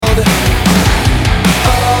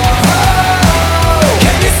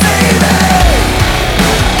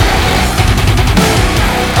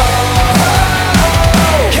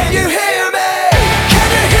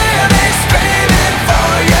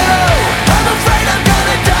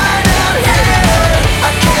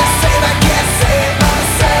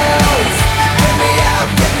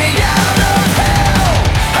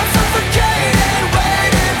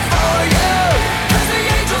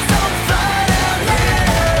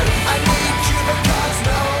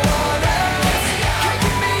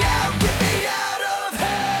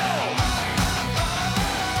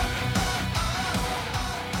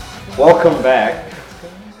Welcome back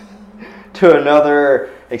to another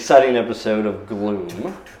exciting episode of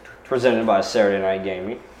Gloom, presented by Saturday Night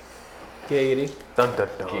Gaming. Giggity. Dun dun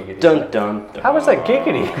dun. Giggity. Dun dun dun. How was that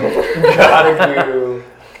giggity? Gotta do.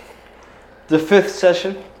 The fifth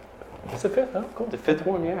session. It's the fifth. Oh, cool. The fifth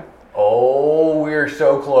one, yeah. Oh, we're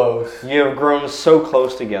so close. You have grown so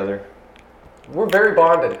close together. We're very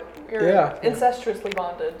bonded. You're incestuously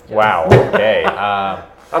bonded. Wow, okay.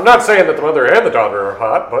 I'm not saying that the mother and the daughter are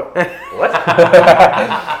hot, but what?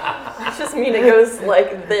 I just mean it goes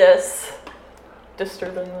like this.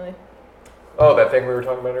 Disturbingly. Oh, that thing we were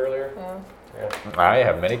talking about earlier? Yeah. I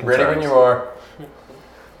have many concerns. Ready when you are.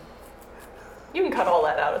 You can cut all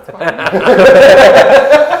that out, it's fine.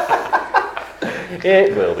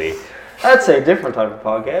 It will be. That's a different type of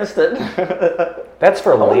podcast. That's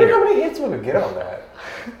for I wonder later. how many hits we would get on that.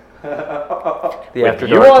 The After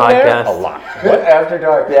you Dark on there? podcast. A lot. What? After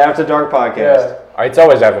dark. The After Dark podcast. It's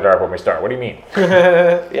always after dark when we start. What do you mean?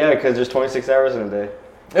 Yeah, because there's 26 hours in a day.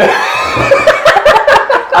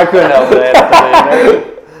 I couldn't help it.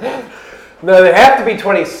 No, they have to be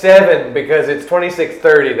 27 because it's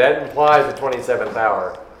 26:30. That implies the 27th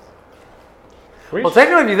hour. Well,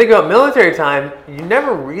 technically, if you think about military time, you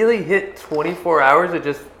never really hit 24 hours. It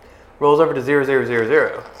just rolls over to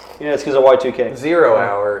 0000. Yeah, it's because of Y2K. 0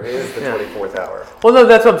 hour is the 24th hour. Well, no,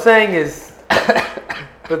 that's what I'm saying is,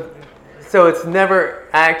 but so it's never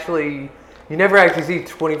actually, you never actually see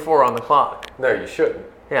 24 on the clock. No, you shouldn't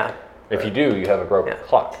Yeah. If you do, you have a broken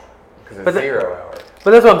clock. because it's But the- 0 hour.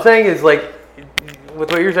 But that's what I'm saying is like,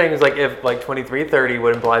 with what you're saying is like if like 23:30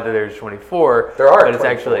 would imply that there's 24. There are but it's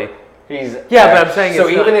 24. actually. He's Yeah, but I'm saying So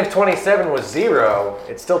it's even not, if 27 was 0,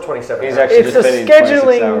 it's still 27 He's hours. actually It's just a spending 26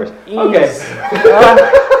 scheduling hours. ease.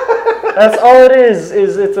 Okay. That's all it is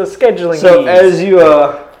it's a scheduling So ease. as you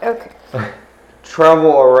Okay.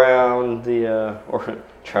 travel around the or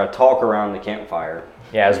try to talk around the campfire.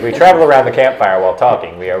 Yeah, as we travel around the campfire while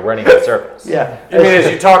talking, we are running in circles. Yeah. You mean as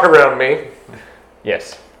you talk around me?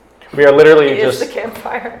 Yes. We are literally It is just the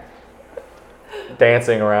campfire.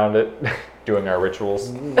 dancing around it, doing our rituals.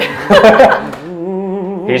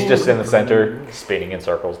 He's just in the center, spinning in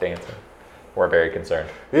circles, dancing. We're very concerned.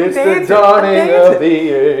 It's dancing, the dawning I'm dancing. of the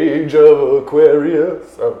age of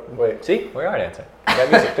Aquarius. Oh, wait. See, we are dancing. We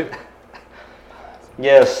got music too.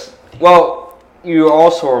 Yes. Well, you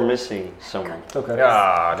also are missing someone. Okay.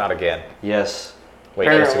 Ah, not again. Yes. Wait,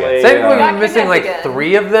 yes Apparently- again. technically Got we're missing like kidnapped again.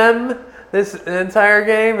 3 of them this entire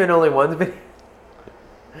game, and only one's been.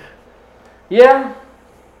 Yeah.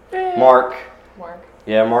 Mark. Mark.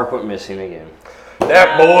 Yeah, Mark went missing again.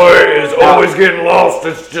 That boy is always getting lost.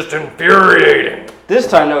 It's just infuriating. This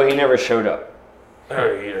time, though, he never showed up.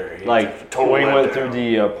 He Like just told when he that went through down.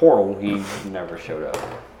 the portal, he never showed up.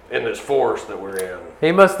 in this forest that we're in.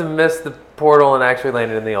 He must have missed the portal and actually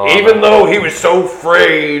landed in the lava. Even though he was so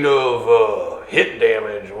afraid of hit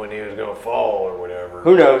damage when he was going to fall or whatever.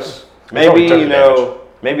 Who knows? only Maybe took damage.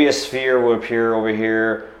 maybe a sphere will appear over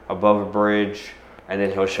here above a bridge, and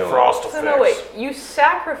then he'll show up. Frost effects. So no, wait. You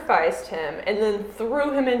sacrificed him and then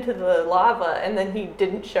threw him into the lava, and then he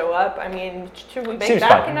didn't show up. I mean, should we make Seems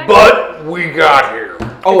that fine. connection? But we got here.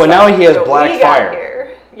 Oh, and now he has So black we got fire.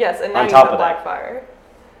 here. Yes, and now On you top have of black that. fire.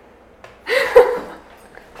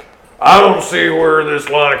 I don't see where this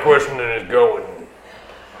line of questioning is going.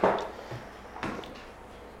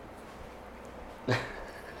 I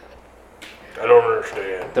don't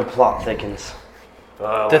understand. The plot thickens.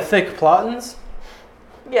 the thick plottins?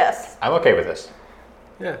 Yes. I'm okay with this.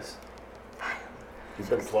 Yes. You've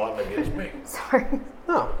been plotting against me. Sorry.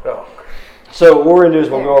 No. Oh, So what we're gonna do is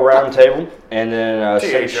we'll go around the table, and then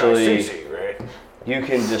essentially THICC, right? you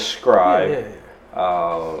can describe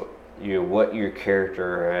Yeah. what your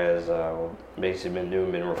character has basically been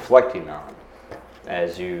doing, been reflecting on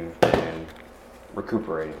as you've been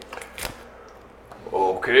recuperating.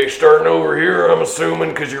 Okay, starting over here, I'm assuming,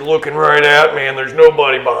 because you're looking right at me and there's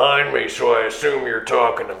nobody behind me, so I assume you're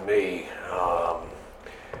talking to me.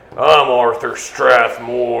 I'm Arthur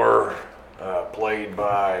Strathmore, played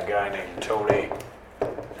by a guy named Tony.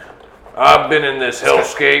 I've been in this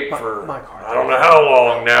hellscape for I don't know how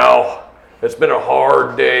long now. It's been a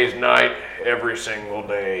hard day's night every single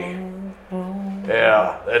day.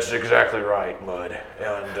 Yeah, that's exactly right, Mud.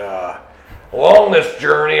 And along this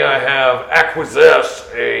journey, I have acquiesced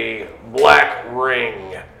a black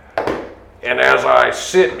ring. And as I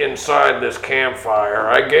sit inside this campfire,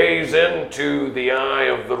 I gaze into the eye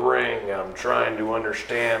of the ring. I'm trying to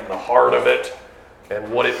understand the heart of it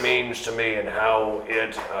and what it means to me and how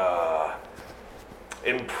it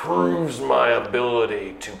improves my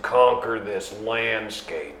ability to conquer this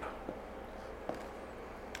landscape.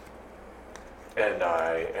 And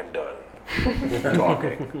I am done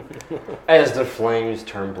talking. As the flames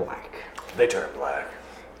turn black. They turn black.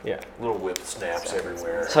 Yeah. Little whip snaps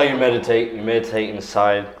everywhere. That's how you meditate. You meditate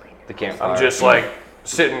inside the campfire. I'm just like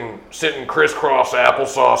sitting crisscross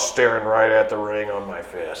applesauce, staring right at the ring on my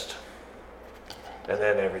fist. And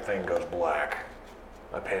then everything goes black.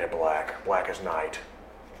 I paint it black. Black as night.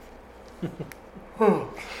 All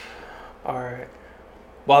right.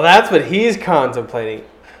 Well, that's what he's contemplating.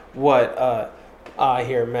 What I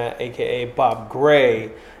hear Matt, aka Bob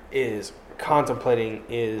Gray, is contemplating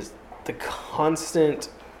is the constant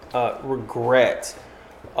regret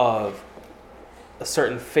of a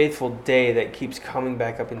certain faithful day that keeps coming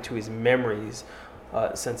back up into his memories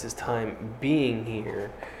since his time being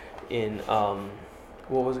here in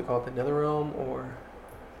what was it called, the Netherrealm or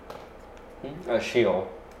Sheol.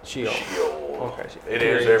 Sheol. Sheol. Okay. It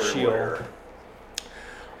is everywhere.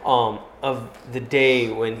 Of the day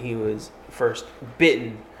when he was first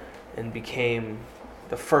bitten and became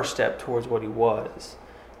the first step towards what he was.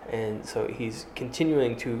 And so he's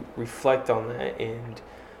continuing to reflect on that, and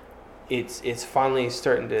it's finally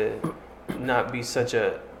starting to not be such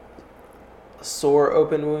a sore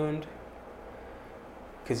open wound,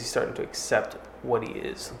 because he's starting to accept what he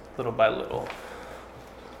is little by little.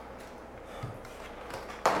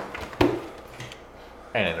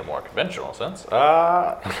 And in a more conventional sense,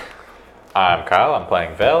 I'm Kyle, I'm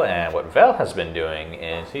playing Vel, and what Vel has been doing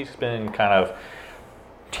is he's been kind of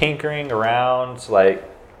tinkering around, like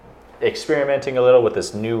experimenting a little with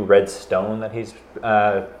this new red stone that he's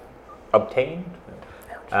obtained.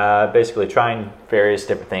 Basically trying various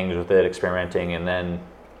different things with it, experimenting, and then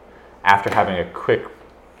after having a quick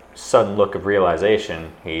sudden look of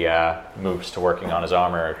realization, he moves to working on his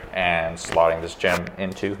armor and slotting this gem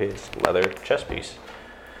into his leather chest piece.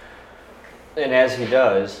 And as he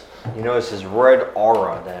does, you notice this red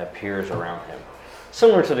aura that appears around him.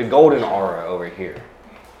 Similar to the golden aura over here.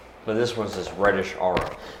 But this one's this reddish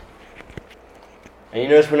aura. And you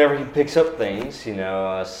notice whenever he picks up things,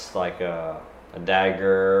 it's like a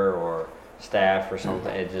dagger or staff or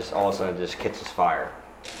something, it just all of a sudden just catches fire.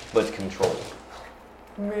 But it's controlled.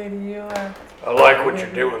 I like what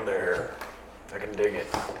you're doing there. I can dig it.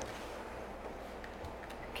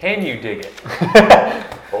 Can you dig it?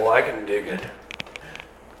 Oh, I can dig it.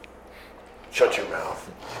 Shut your mouth.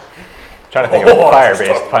 Trying to think of a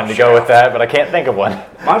fire-based pun to go with that, but I can't think of one.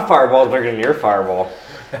 My fireball's bigger than your fireball.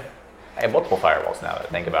 I have multiple fireballs now that I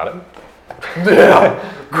think about it.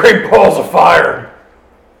 Yeah, great balls of fire.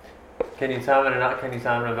 Can you time it or not? Can you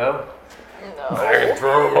time it a bow? I can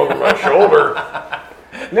throw them over my shoulder.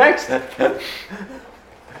 Next.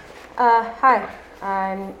 Hi,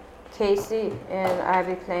 I'm Casey, and I'll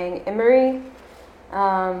be playing Emery.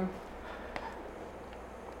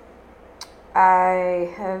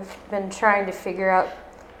 I have been trying to figure out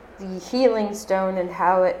the healing stone and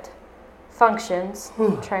how it functions,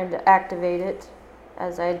 trying to activate it,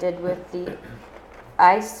 as I did with the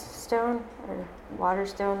ice stone, or water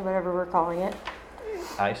stone, whatever we're calling it.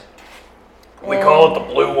 Nice. We call it the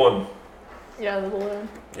blue one. Yeah, the balloon.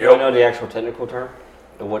 You don't know the actual technical term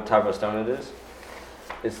of what type of stone it is?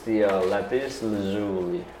 It's the lapis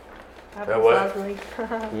lazuli. That what? Lazuli.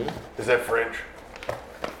 Is that French?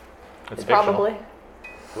 It's fictional. Probably.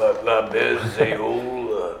 La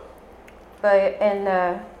Bizéoule. But in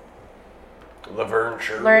Laverne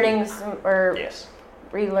Shirley. learning some, or Yes.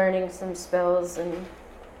 relearning some spells and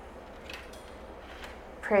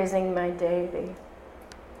praising my deity.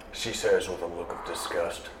 She says with a look of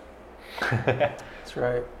disgust. That's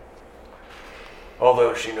right.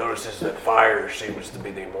 Although she notices that fire seems to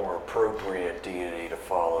be the more appropriate deity to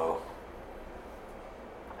follow.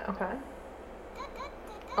 Okay.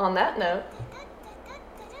 On that note,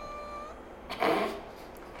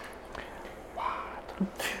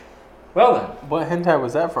 Well then. What hentai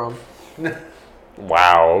was that from?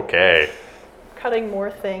 Wow, okay. cutting more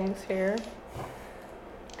things here.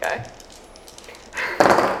 Okay.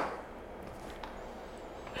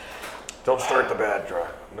 Don't start the bad draw.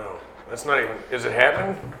 No. That's not even. Is it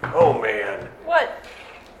happening? Oh, man. What?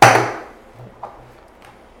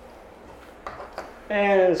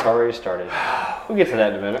 And it's already started. We'll get to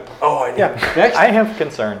that in a minute. Oh, I know. Next. I have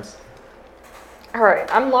concerns. All right,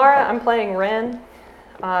 I'm Laura. I'm playing Ren,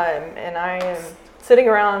 and I am sitting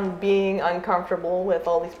around being uncomfortable with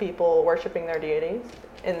all these people worshiping their deities.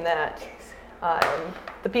 In that,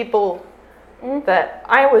 the people that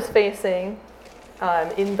I was facing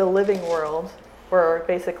in the living world were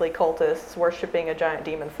basically cultists worshiping a giant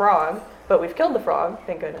demon frog. But we've killed the frog,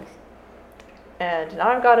 thank goodness. And now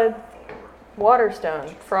I've got a water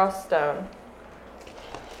stone, frost stone,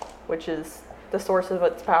 which is the source of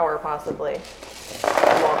its power, possibly.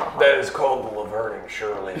 Wow. That is called the Laverne and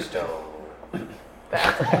Shirley Stone.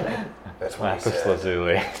 That's what he Lapis said.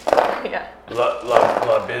 lazuli. Yeah.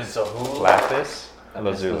 La Bizahul. Lapis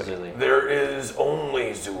lazuli. There is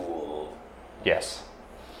only Zool. Yes.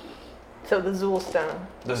 So the Zool stone.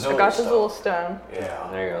 The I Zool got the stone. Zool stone. Yeah.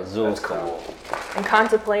 There you go. Zool That's stone. cool. And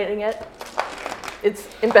contemplating it. It's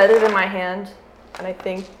embedded in my hand, and I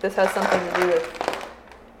think this has something to do with.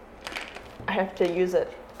 I have to use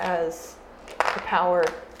it as the power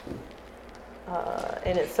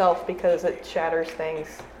in itself because it shatters things,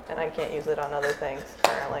 and I can't use it on other things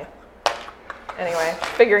apparently. Anyway,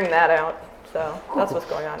 figuring that out. So that's what's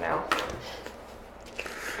going on now.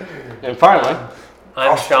 And finally,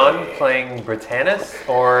 I'm Sean, playing Britannis,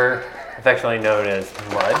 or affectionately known as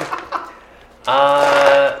Mud.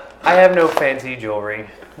 I have no fancy jewelry.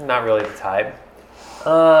 Not really the type.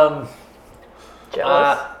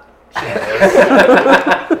 Jealous.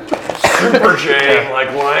 Super jam, like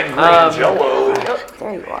lime green jello.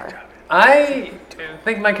 There you are. I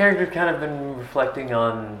think my character's kind of been reflecting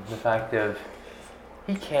on the fact of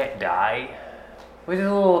he can't die, which is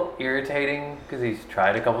a little irritating because he's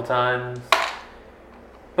tried a couple times.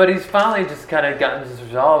 But he's finally just kind of gotten this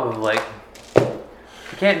resolve of like,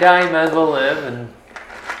 you can't die, you might as well live, and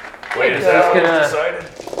Wait, is He's that what you gonna- decided?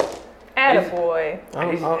 Attaboy.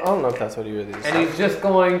 I don't know if that's what he really and said. he's just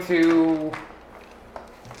going to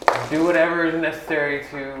do whatever is necessary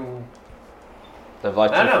to. live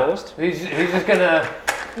life I to the don't know. fullest. He's just gonna.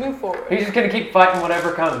 Move forward. He's just gonna keep fighting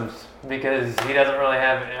whatever comes because he doesn't really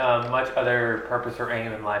have much other purpose or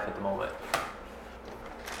aim in life at the moment.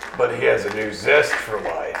 But he has a new zest for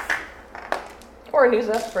life. Or a new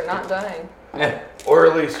zest for not dying. Or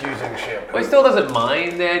at least using shampoo. Well, he still doesn't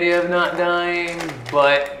mind the idea of not dying,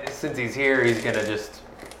 but since he's here, he's gonna just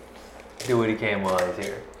do what he can while he's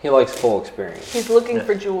here. He likes full experience. He's looking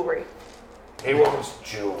for jewelry. He wants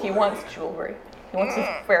jewelry. He wants jewelry. He wants his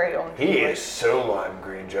very own He jewelry. is so lime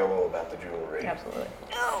green jello about the jewelry. Absolutely.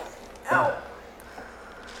 Ow. Are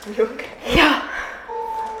you okay? Yeah.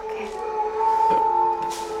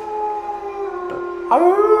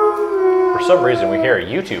 For some reason, we hear a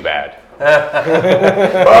YouTube ad.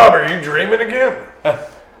 Bob, are you dreaming again?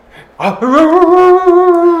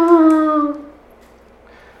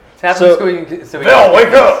 Tap So- so we Vel,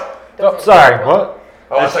 wake up! Oh, sorry. What?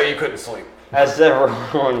 Oh, I thought you couldn't sleep. As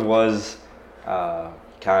everyone was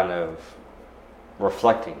kind of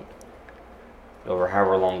reflecting over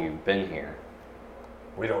however long you've been here,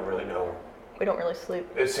 We don't really know. We don't really sleep.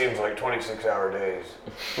 It seems like 26-hour days.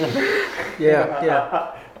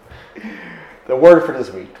 Yeah. the word for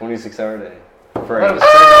this week, 26-hour day. Phrase.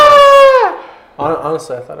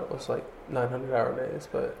 Honestly, I thought it was like 900-hour days,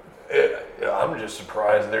 but I'm just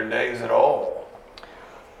surprised they're days at all.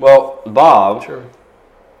 Well, Bob, sure.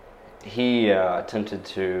 he attempted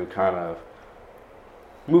to kind of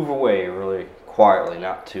move away really quietly,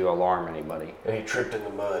 not to alarm anybody. And he tripped in the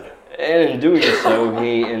mud. And in doing so,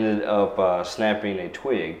 he ended up snapping a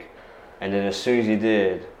twig. And then as soon as he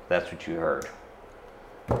did, that's what you heard.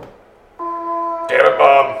 Damn it,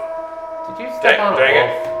 Bob. Did you step on a Dang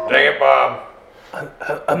wolf? it. Dang it, Bob.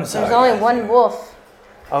 I'm sorry. There's only one wolf.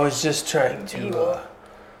 I was just trying to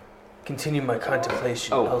continue my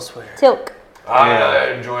contemplation Oh. elsewhere. Tilk.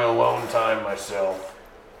 I enjoy alone time myself.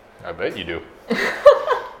 I bet you do.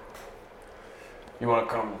 You want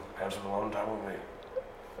to come have some alone time with me?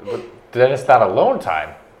 But then it's not alone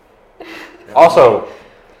time. Also,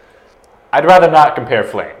 I'd rather not compare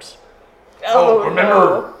flames. Oh,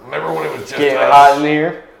 remember when it was just Getting hot in us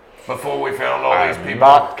here. before we found all these I'm people?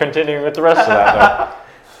 not continuing with the rest of that,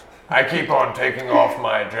 I keep on taking off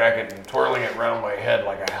my jacket and twirling it around my head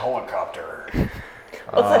like a helicopter.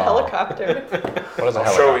 What's a helicopter? though. What is a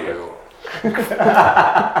I'll show helicopter? you.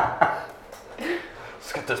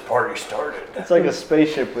 Let's get this party started. It's like a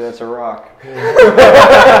spaceship, but it's a rock.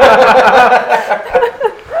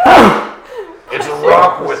 It's a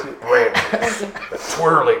rock with branches. A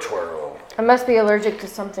twirly twirl. I must be allergic to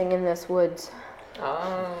something in this woods.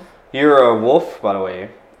 Oh. Your wolf, by the way,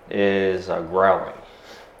 is growling.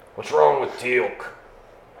 What's wrong with Teal'c?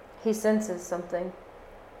 He senses something.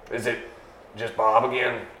 Is it just Bob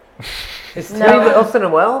again? Is No. Tilly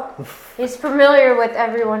Wilson well? He's familiar with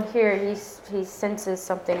everyone here. He senses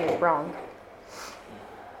something is wrong.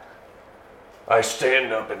 I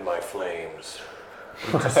stand up in my flames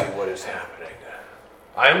to see what is happening.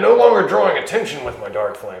 I am no longer drawing attention with my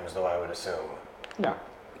dark flames, though I would assume. No.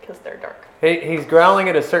 Because they're dark. He's growling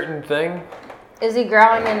at a certain thing. Is he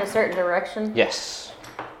growling in a certain direction? Yes.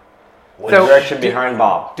 The direction behind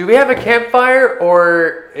Bob. Do we have a campfire,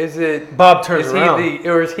 or is it Bob turns around.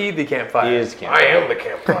 Is he the campfire? He is I camping. am the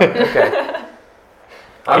campfire. Okay.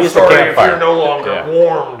 I'm He's the sorry if campfire. you're no longer Yeah.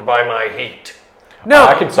 warmed by my heat. No,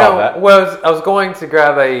 I can solve that. Well, I was going to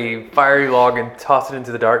grab a fiery log and toss it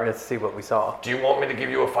into the darkness to see what we saw. Do you want me to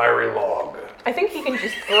give you a fiery log? I think he can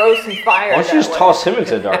just throw some fire. Why don't you just that way. toss him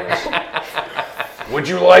into the darkness? Would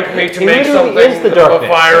you like me to He make literally something is the of a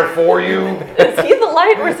darkness. fire for you? Is he the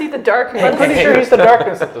light or is he the darkness? I'm pretty sure he's the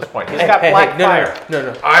darkness at this point. He's got black fire.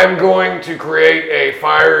 No. I'm going to create a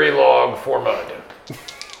fiery log for Mud.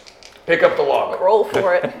 Pick up the log. Roll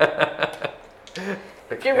for it.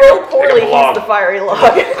 If you roll poorly, he's the fiery log.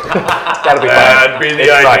 That'll be fine. That'd be the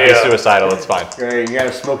It's not be idea. suicidal. It's fine. Great, you got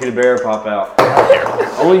a Smokey the Bear pop out.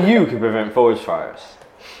 Only you can prevent forest fires.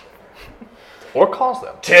 Or cause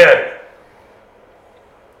them. 10.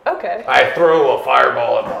 Okay. I throw a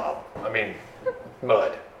fireball at Bob. I mean,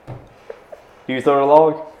 Mud. Do you throw the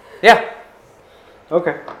log? Yeah.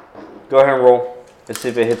 Okay. Go ahead and roll. Let's see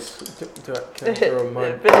if it hits. Can I throw a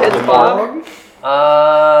mud? If it hits Bob. You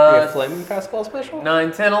have flaming fastball special?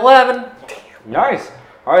 9, 10, 11. Nice.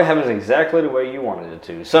 All right, happens exactly the way you wanted it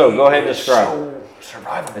to. So go ahead and describe.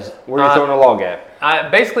 Survival. Where are you throwing the log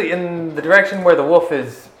at? Basically, in the direction where the wolf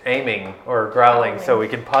is aiming or growling, so we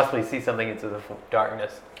can possibly see something into the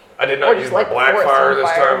darkness. I did Or not just use light my the black forest fire on this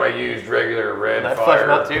fire. time. I used regular red That fire.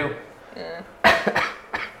 flush out too.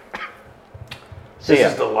 So This yeah,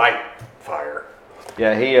 is the light fire.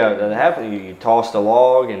 yeah. That happened. You toss the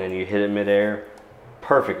log and then you hit it midair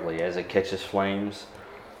perfectly as it catches flames,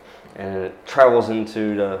 and it travels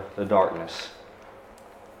into the darkness.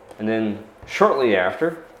 And then shortly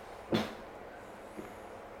after,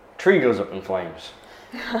 tree goes up in flames.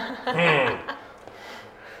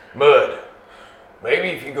 Mud. Maybe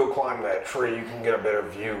if you go climb that tree, you can get a better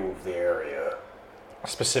view of the area.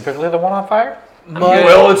 Specifically the one on fire? Mud,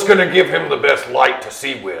 Well, it's going to give him the best light to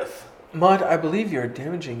see with. Mud, I believe you're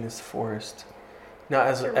damaging this forest. Now,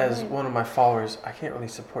 as one of my followers, I can't really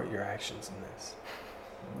support your actions in this.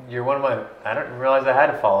 You're one of my. I didn't realize I had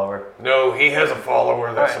a follower. No, he has a follower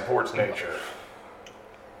that Alright. supports nature.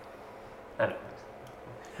 I don't.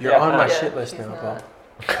 You're on my Yeah, shit list she's now, not. Bob.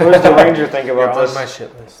 What does the ranger think You're about on this? my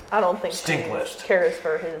shit list. I don't think Stink he list. cares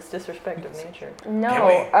for his disrespect of nature. No. Can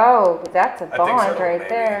we? Oh, that's a think bond so, right maybe.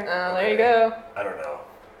 there. There you go. I don't know.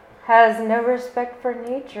 Has no respect for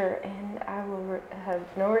nature, and I will have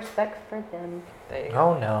no respect for them. There you go.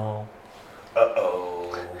 Oh no.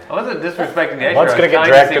 Uh-oh. I wasn't disrespecting nature. Mud's I was gonna get trying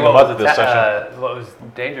to dragged see in the what mud was this session. what was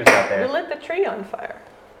dangerous out You there. lit the tree on fire.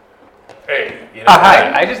 Hey, you know.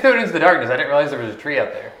 I just threw it into the darkness. I didn't realize there was a tree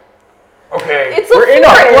out there. Okay. It's a forest.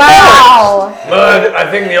 Wow! Mud, I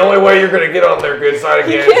think the only way you're going to get on their good side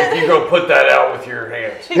again is can't- if you go put that out with your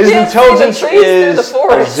hands. You His can't see the intelligence trees through the is a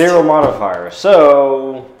forest. 0 modifier,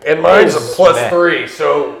 so And mine's a Yes, plus man. 3,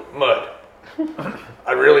 so Mud.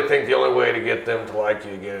 I really think the only way to get them to like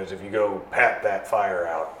you again is if you go pat that fire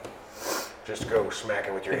out. Just go smack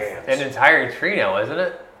it with your hands. An entire tree now, isn't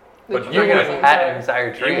it? But The you tree You're is gonna wouldn't, pat an entire.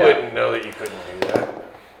 entire tree you out. wouldn't know that you couldn't do that.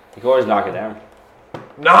 you can always knock it down.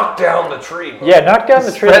 Knock down the tree. Mud. Yeah, knock down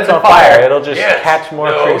the tree Spread that's the on fire. fire. It'll just Yes. catch more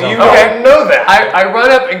no, trees on you fire. don't know that. I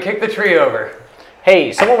run up and kick the tree over.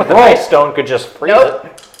 Hey, someone with an Roll. ice stone could just freeze Nope.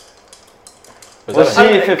 it. Was Let's that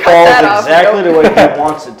see if it Cut that falls off, exactly Joe. the way he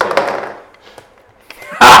wants it to.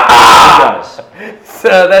 It does.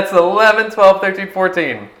 So that's 11, 12, 13,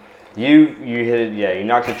 14. You hit it, yeah, you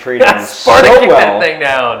knocked the tree down so Sparta kicked well. that thing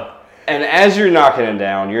down. And as you're knocking it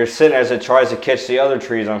down, you're sitting as it tries to catch the other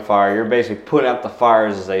trees on fire. You're basically putting out the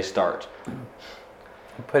fires as they start.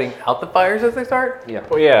 Putting out the fires as they start? Yeah,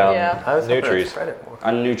 Well, yeah, Yeah. I was new hoping to trees. spread it more.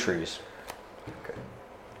 on new trees.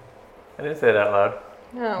 I didn't say that out loud.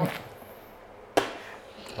 No.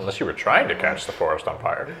 Unless you were trying to catch the forest on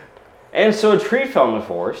fire. And so a tree fell in the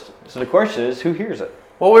forest. So the question is, who hears it?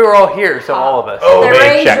 Well, we were all here, so all of us. Oh, The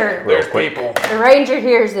Let me check ranger. real there's quick. people. The ranger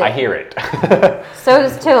hears it. I hear it. So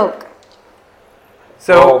does Tilk.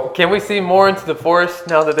 So, Well- can we see more into the forest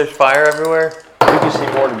now that there's fire everywhere? You can see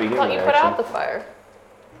more to begin I thought with, you put out actually. the fire.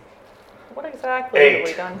 What exactly have 8.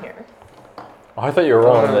 we done here? Oh, I thought you were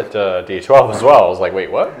rolling that D12 as well. I was like,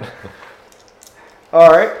 wait, what? All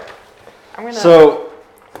right. I'm gonna So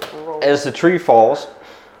roll. as the tree falls,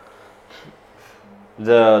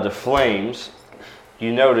 the flames,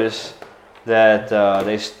 you notice that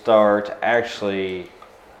they start actually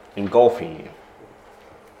engulfing you,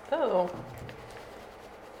 Oh.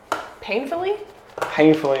 Painfully?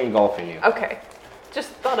 painfully engulfing you. Okay. Just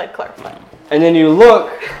thought I'd clarify. And then you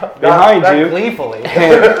look behind you, Gleefully.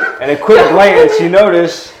 and a quick glance, you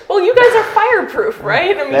notice Well, you guys are fireproof,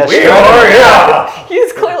 right? I mean, That's We right. are, yeah.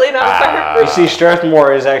 he's clearly not Ah. You see,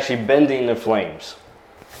 Strathmore is actually bending the flames.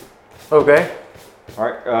 Okay. All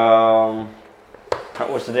right.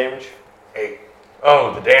 What's the damage? 8.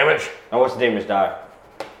 Oh, the damage? Now, what's the damage die?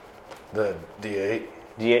 The D8.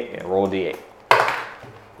 D8. Yeah, roll D8.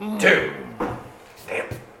 2.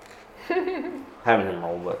 Damn. Having him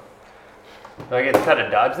roll, but Do I get to try to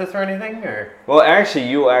dodge this or anything, or? well, actually,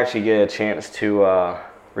 you will actually get a chance to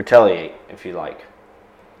retaliate if you like.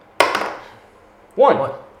 1.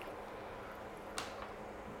 One.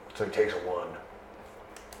 So he takes a 1.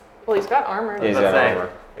 Well, he's got armor. He's That's got nice.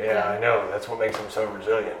 armor. Yeah, I know. That's what makes him so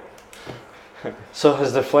resilient. So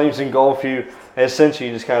as the flames engulf you, essentially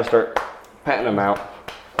you just kind of start patting them out.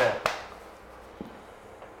 Yeah.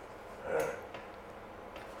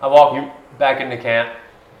 I walk back into camp.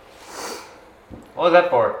 What was that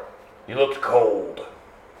for? You looked cold.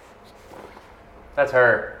 That's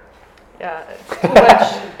her. Yeah, too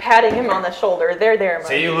much patting him on the shoulder. There, Mike.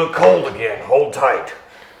 See, you look cold again. Hold tight.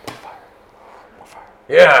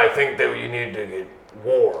 Yeah, I think that you need to get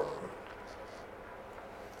warm.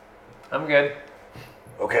 I'm good.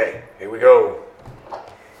 Okay, here we go.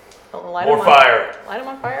 Don't light More him fire. Light him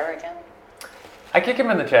on fire again? I kick him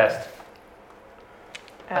in the chest.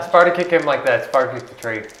 I Ouch. Sparta kick him like that. Sparta kick the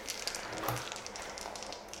tree.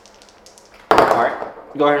 Alright,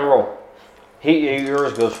 go ahead and roll.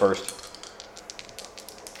 Yours goes first.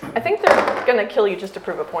 I think they're gonna kill you just to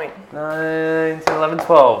prove a point. 9, 10, 11,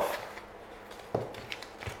 12.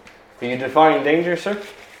 Are you defying danger, sir?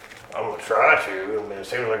 I'm gonna try to. I mean, it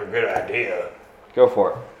seems like a good idea. Go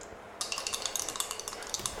for it.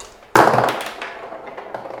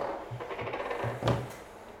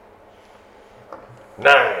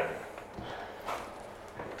 Nine.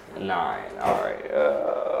 9. Alright.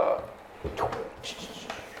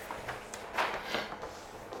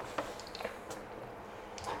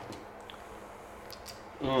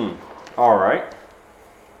 Alright.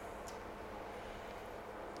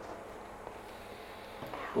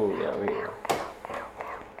 Oh, yeah, we go.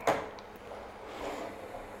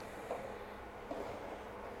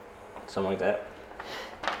 Something like that.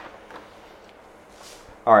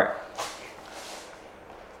 Alright.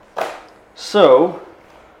 So,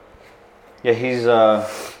 yeah,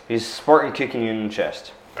 he's Spartan kicking you in the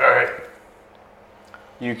chest. All right.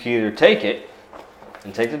 You can either take it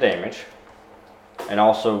and take the damage, and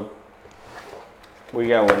also we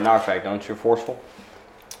got with knockback, don't you? Forceful.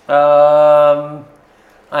 I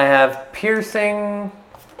have piercing,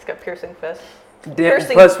 It's got piercing fist. plus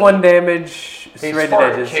Piercing 1 damage, He serrated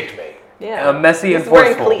Spartan edges. kicked me. Yeah. Messy and He's wearing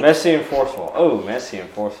forceful. cleats. Messy and forceful. Oh, messy and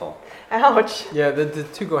forceful. Ouch. Yeah, the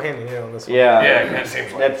two go hand in hand on this one. Yeah. Yeah, that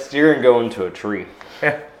seems like. You're gonna go into a tree.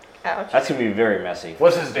 Ouch. That's gonna be very messy.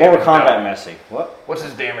 What's his damage? Mortal Kombat die? messy. What? What's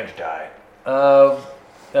his damage die? 1d10,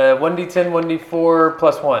 1d4,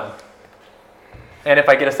 plus 1. And if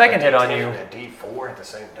I get a second hit on you, And a D4 at the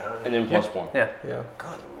same time. And then plus 1. yeah. Yeah. Good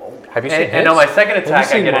lord. Have you seen And on my second attack, I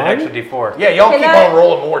seen get an mine? extra d4. Yeah, y'all Can keep I- on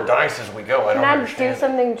rolling more dice as we go. I don't Can I do understand.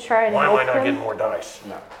 something to try and Why am help I not him? getting more dice?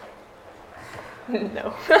 No.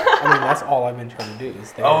 No. I mean, that's all I've been trying to do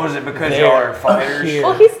is there. Oh, is it because There. y'all are fighters? Here.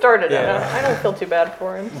 Well, he started it. Yeah. I don't feel too bad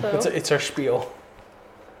for him. So It's our spiel.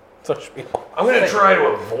 It's our spiel. I'm gonna try to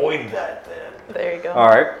avoid that then. there you go.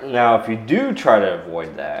 Alright, now if you do try to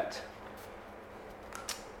avoid that,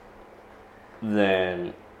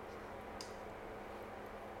 then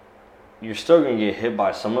you're still gonna get hit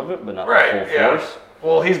by some of it, but not Right, the full yeah. force.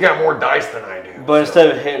 Well, he's got more dice than I do. But so- instead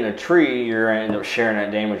of hitting a tree, you're gonna end up sharing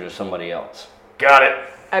that damage with somebody else. Got it.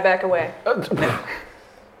 I back away.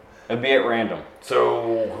 It'd be at random. So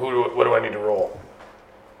what do I need to roll?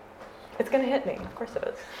 It's gonna hit me. Of course it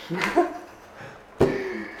is.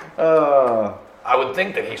 I would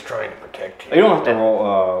think that he's trying to protect you. You don't have to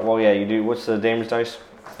roll. Well, yeah, you do. What's the damage dice?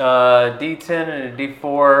 D10 and a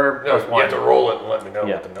d4 No, plus you 1. have to roll it and let me know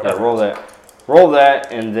Yeah, what the number roll is. that. Roll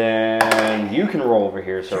that, and then you can roll over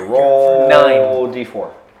here. So roll 9.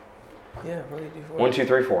 d4. Yeah, really do. 1, 2,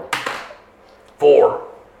 3, 4. 4.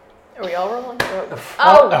 Are we all rolling?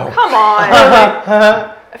 Oh, come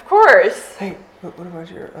on. Of course. Hey, what about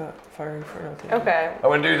your firing for an Okay. I'm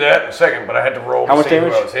gonna do that in a second, but I had to roll How to much see who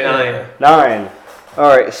damage? I was hitting. 9. 9.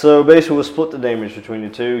 Alright, so basically we'll split the damage between the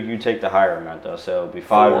two. You take the higher amount though, so it'll be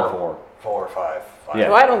 5 and 4. 4 or 5. Yeah.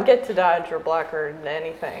 So I don't get to dodge or block or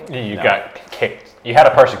anything. You got kicked. You had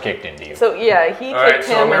a person kicked into you. So yeah, he All right, kicked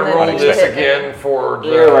so him I'm and gonna roll then he this hit me. again for the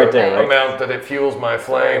You're right there, right? amount that it fuels my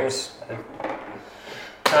flames.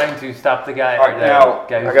 Trying to stop the guy. All right, the now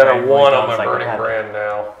guy I who's got a trying to 1 on it's my like burning a habit. brand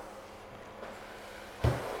now.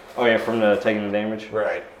 Oh yeah, from the taking the damage?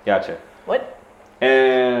 Right. Gotcha. What?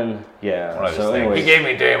 And One yeah, of so those things. He anyways. gave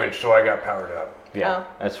me damage, so I got powered up. Yeah, Oh.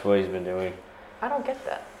 that's what he's been doing. I don't get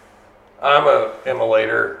that. I'm a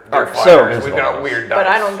immolator. They're Alright, so- fighters. We've got weird dice. But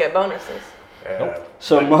I don't get bonuses. Yeah,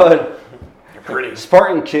 So Mud, you're pretty.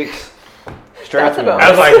 Spartan kicks Strathmore. bonus.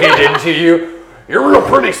 As I hit into you, you're real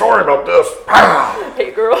pretty. Sorry about this. Pow!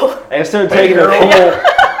 Hey, girl. And instead of taking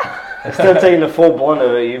the full blunt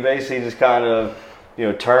of it, you basically just kind of,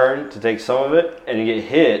 turn to take some of it, and you get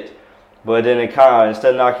hit. But then it kind of,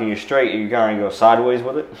 instead of knocking you straight, you kind of go sideways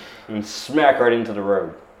with it and smack right into the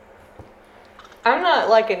road. I'm not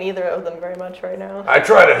liking either of them very much right now. I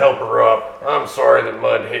try to help her up. I'm sorry that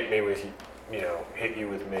Mud hit me with hit you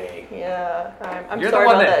with me. Yeah, I'm You're the sorry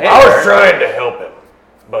one about that that. I was trying to help him,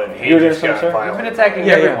 but he You were doing just got something, sir? violent. You've been attacking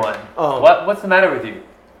Yeah, yeah. everyone. Um, What's the matter with you?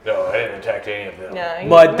 No, I didn't attack any of them. Yeah,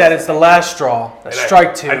 Mud, that is the last straw. And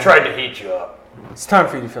Strike two. I tried to heat you up. It's time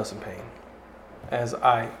for you to feel some pain. As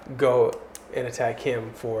I go and attack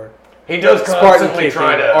him for. He does Spartan constantly kicking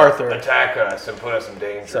try to Arthur. attack us and put us in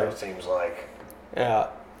danger, So- it seems like.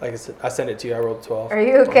 Like I said, I sent it to you. I rolled 12. Are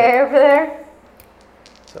you okay over there?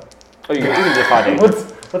 So Oh, you can defy danger.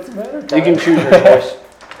 What's the matter? You can choose your choice.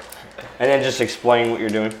 And then just explain what you're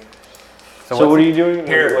doing. So what are you doing?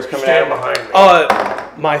 Here, What's coming stand out?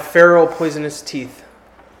 behind me. my feral poisonous teeth.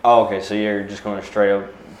 Oh, okay. So you're just going straight up,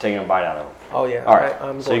 taking a bite out of it. Oh yeah. All right,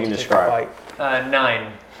 I'm so going you can to take describe. a bite.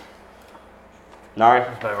 9. 9.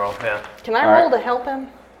 That's my roll. Yeah. Can I All roll right. to help him?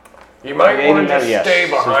 You might 8 want and to just another, stay yes.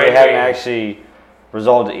 Since behind we haven't me. actually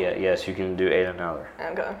resolved it yet, yes, you can do 8 and another.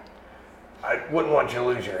 Okay. I wouldn't want you to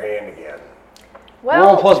lose your hand again. Roll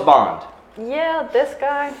Well, plus bond. yeah, this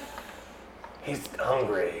guy. He's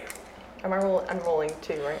hungry. I'm rolling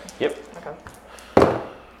 2, right? Yep. Okay.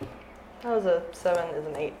 That was a 7, is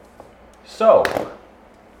an 8. So,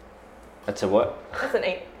 That's a what? That's an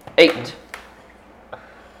 8. 8.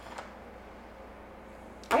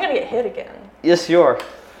 I'm gonna get hit again. Yes, you are.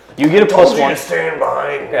 You get a Told plus you 1, to stand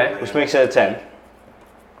behind me. Okay. which makes it a 10.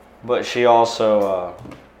 But she also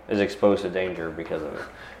is exposed to danger because of it.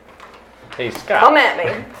 hey Scott. Come at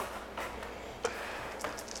me.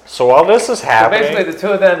 So while this is So happening, basically, the two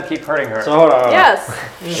of them keep hurting her. So hold on. Yes.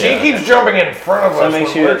 She keeps jumping in front of So us that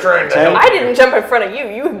makes when you we're trying to 10? help I you. didn't jump in front of you.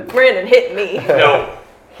 You ran and hit me. No,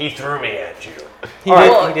 he threw me at you. He All did.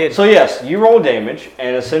 right. He did. So yes, you roll damage,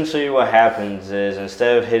 and essentially what happens is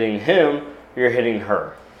instead of hitting him, you're hitting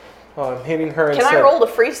her. Oh, I'm hitting her Can instead. I roll to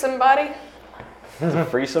freeze somebody?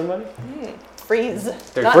 Free somebody? Freeze.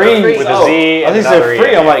 There's Not free freeze. with a Oh, Z I and think another they're E.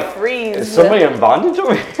 free. I'm like, Freeze. is somebody in bondage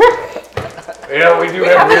over here? Yeah, we do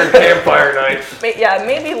have weird campfire nights. Yeah,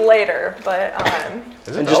 maybe later, but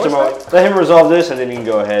Is In it just a always moment. Let him resolve this, and then you can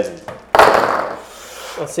go ahead. And,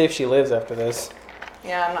 Let's see if she lives after this.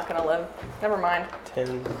 yeah, I'm not gonna live. Never mind.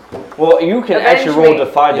 10. well, you can Avenge actually roll me.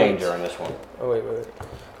 defy 8. danger on this one Oh wait.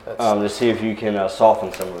 That's, to see if you can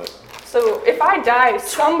soften some of it. So if I die,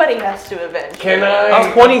 somebody has to avenge. Can me.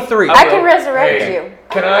 I? 23. I can resurrect Hey, you.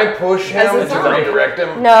 can I push him As a to zombie. redirect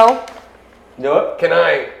him? No. Do it? Can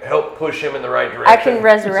I help push him in the right direction? I can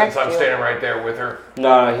resurrect Since I'm you. standing right there with her.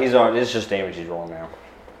 No, he's on. It's just damage he's rolling now.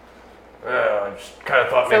 I just kind of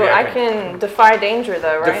thought maybe So I I could can defy danger,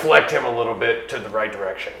 though, right? deflect him a little bit to the right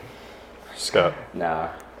direction. Scott. Nah.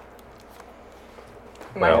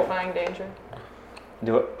 Am I Well. defying danger?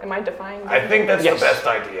 Do it. Am I defying danger? I think that's Yes. the best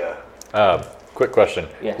idea. Quick question.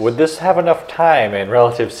 Yes. Would this have enough time and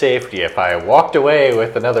relative safety if I walked away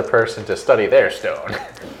with another person to study their stone?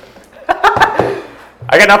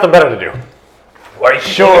 I got nothing better to do. Why are you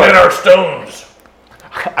keep Sure. looking at our stones?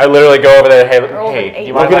 I literally go over there. Hey, Roll hey, an do you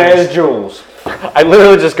eight. mind? Looking if I at his just- jewels. I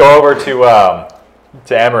literally just go over to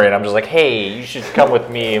Emery and I'm just like, hey, you should come with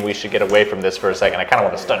me and we should get away from this for a second. I kind of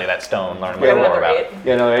want to study that stone, learn Got more another about 8. it.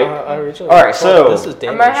 Yeah, no, I originally All right, so- this is I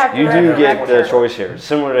damage. might have to You do resurrect get the her. choice here,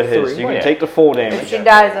 similar to his. 3. You can Yeah. take the full If damage, she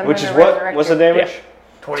dies, I'm which is gonna what? resurrect What's the her. damage?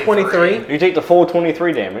 23. You take the full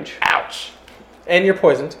 23 damage, Ouch. And you're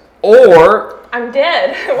poisoned. or I'm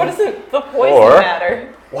dead. What does the poison Or- matter?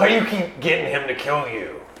 Why do you keep getting him to kill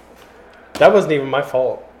you? That wasn't even my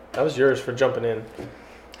fault. That was yours for jumping in.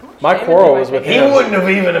 My damage quarrel am I was with He him. wouldn't have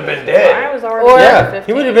even have been I dead. was already Or- at Yeah, 15.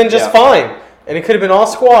 he would have been just Yeah. fine, and it could have been all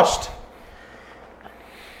squashed.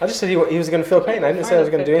 I just said he was going to feel pain. I didn't say I was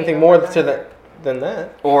going to do anything more to that than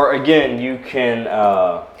that. or again, you can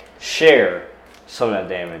share some of that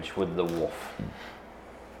damage with the wolf.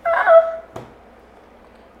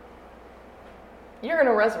 You're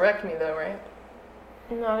gonna resurrect me, though, right?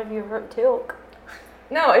 Not if you hurt Tilk.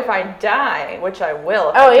 No, if I die, which I will.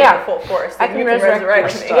 If Oh, I take yeah. the full force. I Then can you can resurrect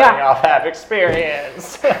resurrect you. me. Starting Yeah. off have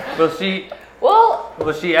experience. Well,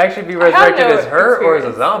 Will she actually be I have resurrected no as her or as a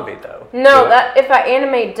experience. zombie, though? No, that if I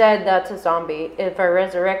animate dead, that's a zombie. If I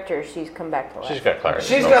resurrect her, she's come back to life. She's got clarity.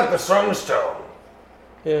 She's got the sunstone.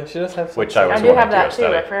 Yeah, she does have some. Which I I was do wanting have to go that too.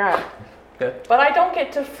 study. I forgot. Good. But I don't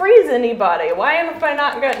get to freeze anybody. Why am I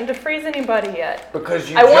not getting to freeze anybody yet? Because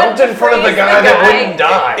you I want jumped to in front of the freeze guy the that guy. wouldn't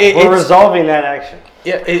die. We're It's, resolving that action.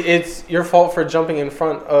 yeah, it's your fault for jumping in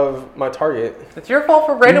front of my target. It's your fault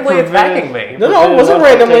for randomly attacking me. No, it wasn't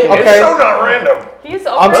randomly. taking it. It's Okay. so not random. He's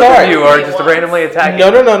I'm Both sorry. of you are just randomly attacking. No.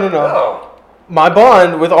 No. My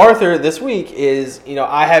bond with Arthur this week is,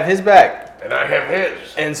 I have his back. And I have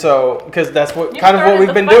his. And so, because that's what You kind of what started we've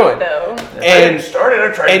the been fight, doing. Though. I didn't And start it.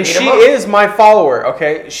 I tried to and beat she him up. is my follower,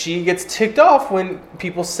 okay? She gets ticked off when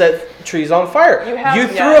people set trees on fire. You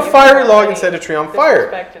threw a fiery log and set a tree on fire.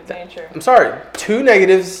 Disrespected nature. I'm sorry. 2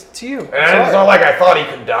 negatives to you. And it's not like I thought he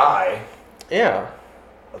could die. Yeah.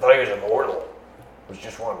 I thought he was immortal. I was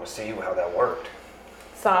just wanting to see how that worked.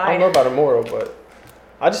 I don't know Sigh. about immortal, but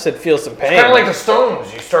I just said feel some It's pain. kind of like the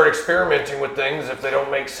Stones. You start experimenting with things if they don't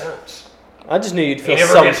make sense. I just knew you'd feel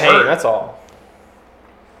never some gets pain, hurt. that's all.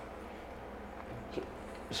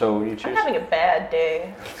 So you I'm choose. having a bad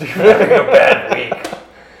day. Having a bad week.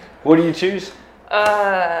 What do you choose?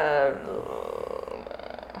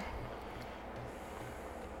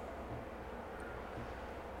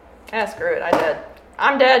 Screw it.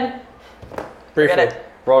 I'm dead. Briefly. Forget it.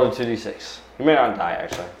 Roll a 2d6. You may not die,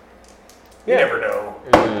 actually. You never know.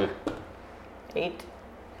 Mm, 8.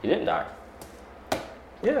 you didn't die.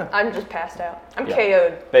 Yeah. I'm just passed out. I'm Yeah.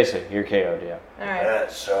 KO'd. Basically, you're KO'd, yeah. All right.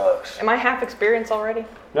 That sucks. Am I half experienced already?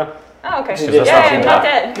 No. Oh, okay. Because Yeah, that's not I'm too not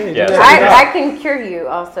bad. dead. Yeah, I can cure you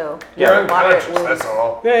also. You're Yeah. unconscious, Moderate that's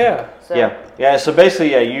all. Yeah. So Yeah, so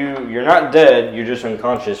basically, you're not dead, you're just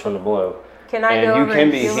unconscious from the blow. Can I And go you over can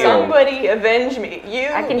and be heal healed. you? Somebody avenge me.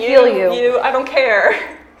 I can heal you. I don't care.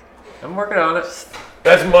 I'm working on it.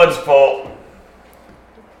 That's Mud's fault.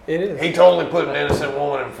 It is. He totally put an innocent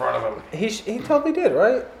woman in front of him. He totally did,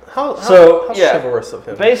 right? How So, yeah. chivalrous of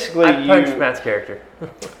him. Basically, I punched you... Matt's character.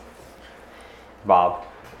 Bob.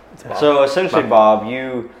 So essentially, Bob,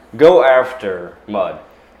 you go after Mud.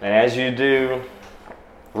 And as you do,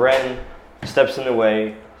 Ren steps in the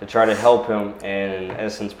way to try to help him and, in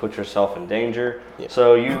essence, put yourself in danger. Yeah.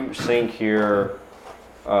 So you sink your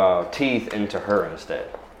teeth into her instead.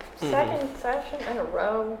 Second session in a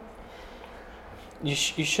row. You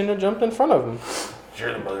shouldn't have jumped in front of him.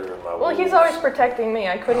 You're the mother of my Well, he's wolves. always protecting me.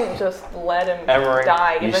 I couldn't just let him Emery,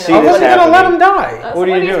 die. you even see though I this wasn't gonna let him die. That's What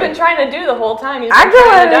are you he's doing? been trying to do the whole time. He's I been go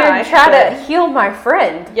trying in to and die. try to heal my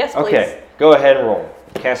friend. Yes, please. Okay, go ahead and roll.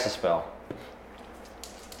 Cast a spell.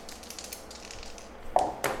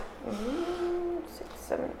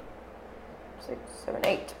 6, 7,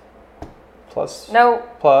 8. Plus. No,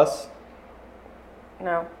 Plus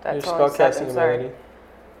no, your that's only spellcasting 7. Sorry. ability.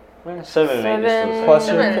 7 and 8 is still the same. Plus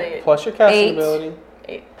Seven and your eight. plus your casting 8. ability.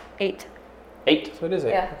 8. 8. So it is 8.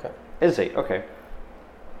 Yeah. Okay. It's 8, okay.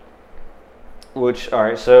 Which,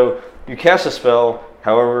 alright, so you cast a spell,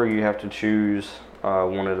 however, you have to choose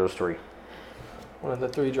one of those 3. One of the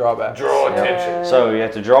 3 drawbacks. Draw attention. So you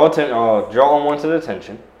have to draw draw unwanted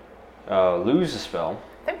attention, lose a spell,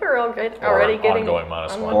 I think we're all good. Or Already an getting ongoing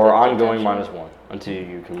 -1. unwanted or ongoing attention. -1 until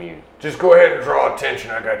you commune. Just go ahead and draw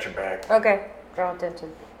attention. I got your back. Okay, draw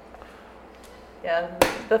attention. Yeah,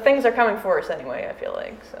 the things are coming for us anyway. I feel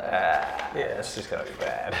like. So. Yeah, it's just gonna be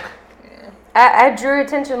bad. I drew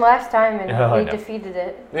attention last time and Oh, we no. defeated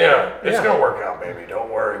it. Yeah, it's Yeah. gonna work out, baby. Don't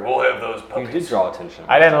worry. We'll have those You puppies. did draw attention.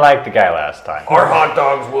 I didn't like the guy last time. Our hot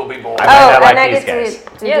dogs will be born. I might not and like I these get guys.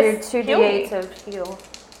 to Yes, do 2 heal me. d8s of heal.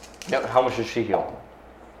 Yep, how much does she heal?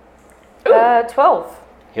 12.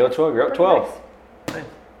 Heal 12, you're up 12.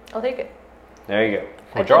 I'll take it. There you go. We're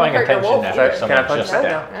didn't drawing hurt your attention wolf after either. Can I someone punch just Matt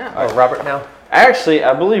died. now? Yeah. Oh, Robert now? Actually,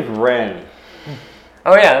 I believe Ren.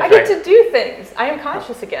 Oh yeah, I that's get right. to do things. I am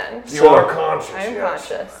conscious again. You are conscious. I am yes.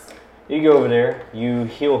 conscious. You go over there, you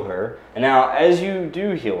heal her, and now as you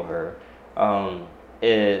do heal her,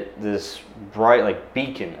 this bright like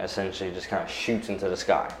beacon essentially just kind of shoots into the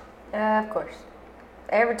sky. Of course.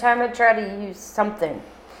 Every time I try to use something.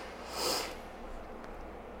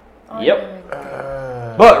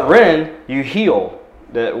 Yep. But Ren, you heal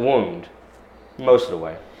that wound most of the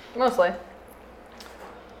way. Mostly.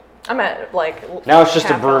 I'm at like. Now it's just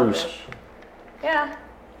a half bruise. health-ish. Yeah.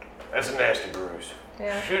 That's a nasty bruise.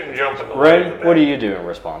 Yeah. Shoot and jump in the leg of Ren, the what do back. you do in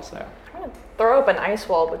response now? I'm gonna throw up an ice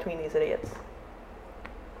wall between these idiots.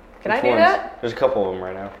 Can I Which do ones? that? There's a couple of them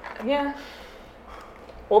right now. Yeah.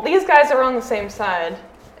 Well, these guys are on the same side,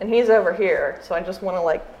 and he's over here, so I just want to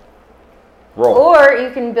like. Roll. Or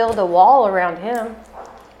you can build a wall around him.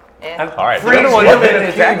 Eh. All right. Freeze Freeze him him in in a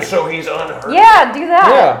his cube action. so he's unhurt. Yeah, do that.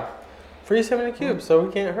 Yeah. Freeze him in a cube so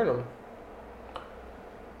we can't hurt him.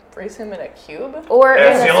 Freeze him in a cube? Or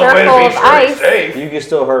That's in the a only way circle to of be sure he's ice. safe. You can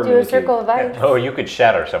still hurt him Do in a the circle cube. of ice. Oh, you could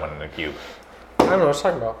shatter someone in a cube. I don't know what you're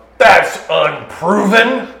talking about. That's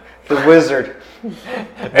unproven. The wizard. And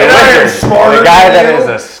I am smarter The guy than that you. is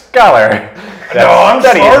a scholar. that No, I'm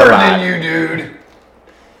studies a smarter lot. than you, dude.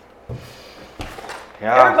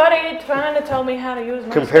 Yeah. Everybody trying to tell me how to use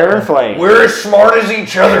my Compare and flame. We're as smart as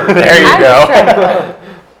each other. There you I'm go. trying-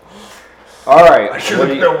 All right. I should What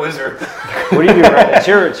have do been you, a wizard. what do you do? Ren?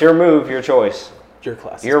 It's your move, your choice, Your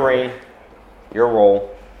class. your ring, your roll.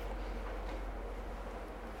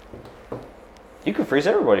 You can freeze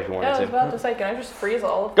everybody if you Yeah, I was wanted to. about to say, can I just freeze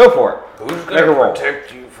all of them? Go for it. Who's Make a gonna roll.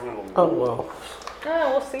 protect you from the Oh wolves? well.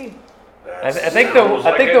 We'll see. I think the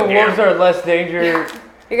wolves are less danger.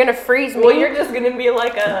 You're gonna freeze me. Well, you're just gonna be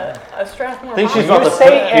like a Strathmore. I think she's Hawk. about to say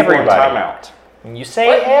put people in everybody. timeout. When you say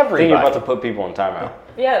What? I think you're everybody, about to put people in timeout.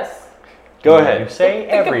 Yes. Go you ahead. say Think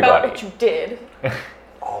about everybody. what you did.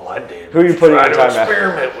 All I did Who are you was putting try in to timeout?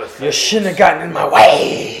 experiment with You things. shouldn't have gotten in my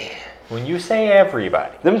way. When you say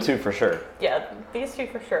everybody, Them two for sure. Yeah, these two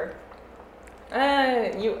for sure.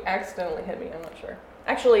 You accidentally hit me. I'm not sure.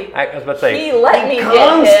 Actually, I was about to say. he let me get hit.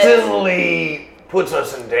 Constantly puts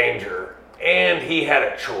us in danger, and he had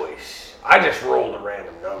a choice. I just rolled a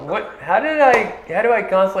random number. What? How do I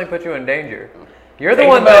constantly put you in danger? You're the Think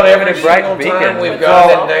one about that put every a bright single beacon. time we've Well,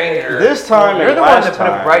 gotten in danger. This time You're and the one last that put a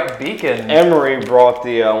time, bright beacon. Emery brought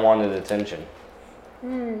the unwanted attention.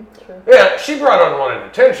 True. Yeah, she brought unwanted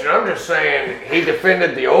attention. I'm just saying he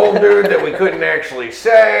defended the old dude that we couldn't actually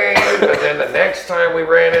save, but then the next time we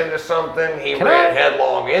ran into something, he ran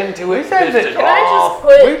headlong into it, said pissed that- it Can I off.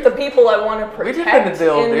 just put the people I want to we protect defended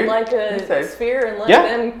the old in dude. like You're a safe. sphere and let Yeah.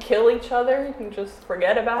 them kill each other and just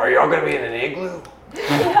forget about Are it? y'all gonna be in an igloo?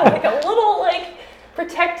 Yeah, like a little like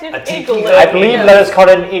protective A tiki igloo. hut. I believe Yeah. that is called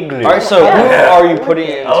an igloo. All right, so Yeah. who are you putting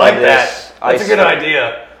into I like that. this? That's a good ice-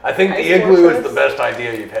 idea. I think the Ice igloo is the fortress? best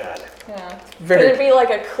idea you've had. Yeah. Very- Can it be like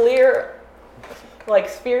a clear, like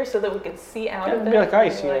sphere so that we can see out Yeah, of it'd it? be like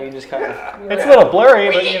ice, you know, Like- you just kind of. It's a little blurry,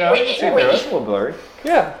 but you know, you can see through It's it. a little blurry.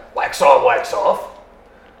 Yeah. Wax on, wax off.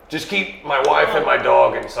 Just keep my wife and my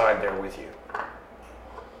dog inside there with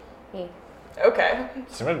you. Okay.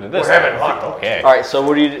 Similar to this. We're having hot dogs. Okay. All right, so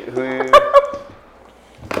what do you? Who?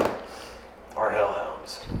 Our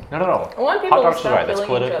hellhounds. No, no, no. I want people Hot to dogs is stop right. That's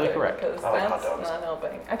killing each politically other correct. because I like hot that's dogs. not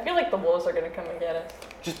helping. I feel like the wolves are gonna come and get us.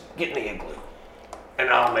 Just get in the igloo. And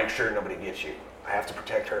I'll make sure nobody gets you. I have to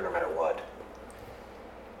protect her no matter what.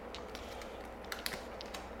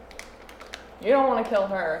 You don't want to kill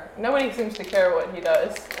her. Nobody seems to care what he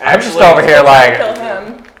does. I'm just Actually, over here like, Kill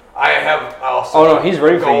him. I have also. Oh no, he's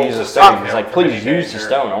ready for you to use the stone. He's like, please use the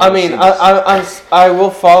stone. I wanna mean, see I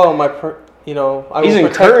will follow my, I He's will protect my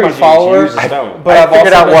encouraged you to followers, use the stone. but I I've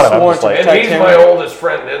figured also out one of been them, sworn just to like- And protect he's him. my oldest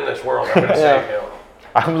friend in this world. I'm going to Yeah. save him.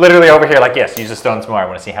 I'm literally over here like, yes, use the stones more. I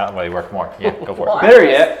want to see how it really work more. Yeah, go for Well, it. Better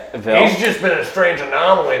yet, Vel. He's just been a strange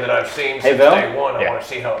anomaly that I've seen Hey, since Vel? day one. I Yeah. want to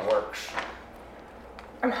see how it works.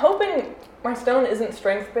 I'm hoping my stone isn't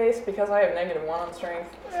strength based because I have -1 on strength.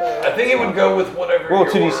 So I think it would go with whatever. Roll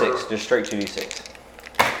your- 2d6, just straight 2d6.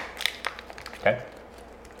 Okay.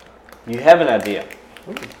 You have an idea.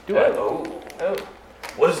 Do it. Oh. oh,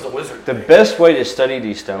 What is the wizard? The think? best way to study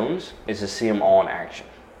these stones is to see them all in action.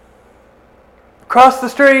 Cross the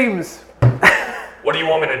streams. What do you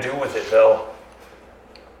want me to do with it, Vel?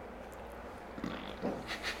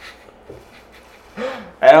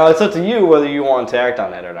 And it's up to you whether you want to act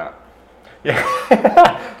on that or not.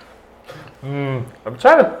 I'm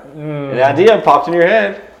trying to. An idea popped in your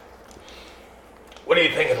head. What are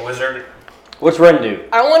you thinking, wizard? What's Ren do?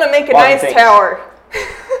 I want to make a Lot of nice things. tower.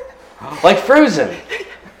 Like Frozen.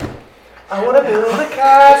 I want to build a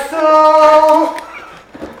castle.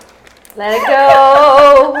 Let it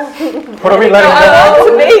go. What are we letting I go?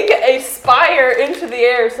 want to make a spire into the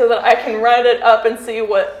air so that I can ride it up and see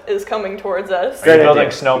what is coming towards us. Are you Great building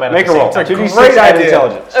idea. snowmen at Make the a roll. same time? 2d6 great add idea.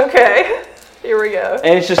 intelligence. Okay, here we go.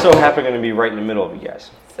 And it's just so happen going to be right in the middle of you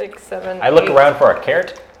guys. 6, 7, I look 8. around for a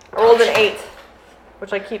carrot. I rolled an 8,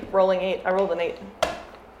 which I keep rolling 8. I rolled an 8.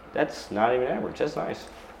 That's not even average. That's nice.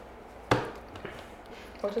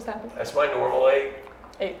 What just happened? That's my normal 8.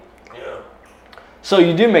 8. Yeah. So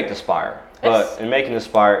you do make the spire, but Yes. in making the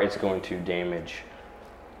spire, it's going to damage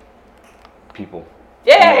people.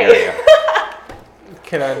 Yay! in the area.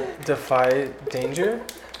 Can I defy danger?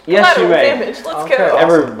 Yes, you Collateral may. damage. Let's Okay. go.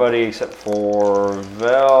 Everybody except for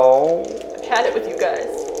Vel. Had it with you guys.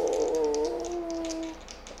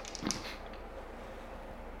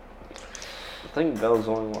 I think Vel's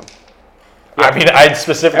the only one. I mean, I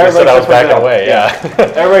specifically Everybody said I was except for backing Vel. away. Yeah.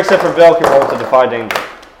 Everybody except for Vel can roll to defy danger.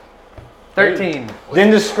 13. Then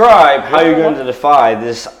describe how you're going to defy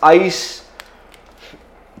this ice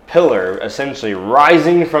pillar essentially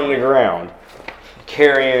rising from the ground,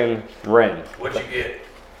 carrying Ren. What'd you get?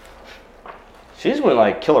 She's went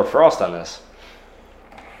like Killer Frost on this.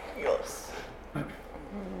 Yes.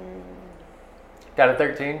 Got a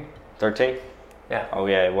 13. 13? Yeah. Oh,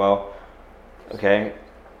 yeah, well, okay.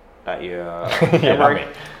 Not you, Yeah, not Emery.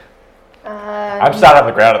 me. I'm sat on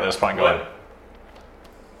the ground at this point going,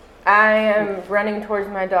 I am running towards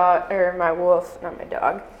my dog, or my wolf, not my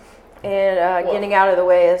dog, and getting out of the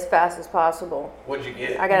way as fast as possible. What'd you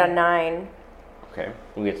get? I got a 9. Okay,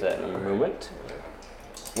 we'll get to that in a moment.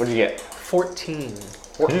 What'd you get? 14.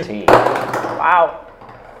 14. Wow.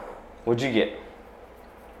 What'd you get?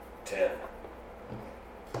 10.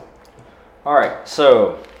 All right,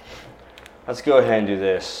 so let's go ahead and do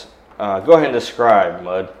this. Go ahead and describe,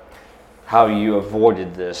 Mud, how you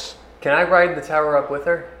avoided this. Can I ride the tower up with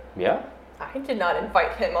her? Yeah? I did not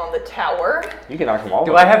invite him on the tower. You can knock them all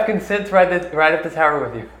Do over. I have consent to ride up the tower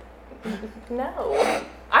with you? No.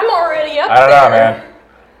 I'm already up I don't know, there. man.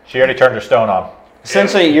 She already turned her stone on.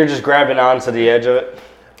 Essentially, you're just grabbing onto the edge of it.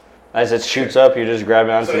 As it shoots up, you're just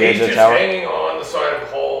grabbing onto So the edge he's of the just tower. hanging on the side of the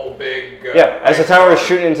whole big. Yeah, as the ice tower is block.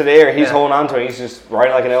 shooting into the air, he's Yeah. holding onto it. He's just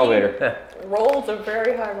riding like an elevator. Rolls a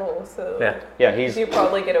very high roll, so Yeah. Yeah, he's. you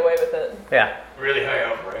probably get away with it. Yeah. Really high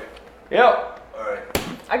up, right? Yep. All right.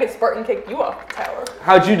 I could Spartan kick you off the tower.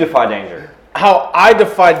 How'd you defy danger? How I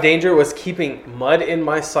defied danger was keeping Mud in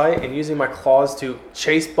my sight and using my claws to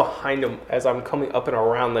chase behind him as I'm coming up and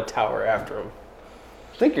around the tower after him.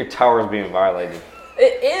 I think your tower is being violated.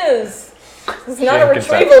 It is. This is not a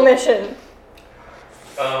Consent. retrieval mission.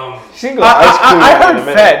 She can go ice cream I in a heard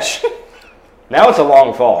minute. fetch. Now it's a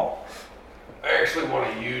long fall. I actually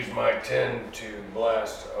want to use my 10 to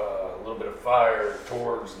blast a little bit of fire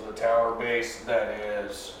towards the tower base that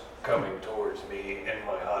is coming towards me and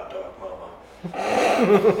my hot dog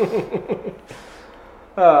mama.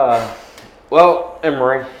 Well,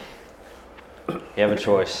 Emery, you have a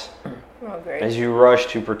choice. Oh, great. As you rush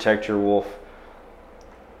to protect your wolf,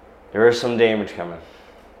 there is some damage coming.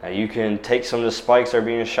 Now you can take some of the spikes that are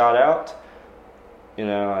being shot out,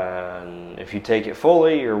 and if you take it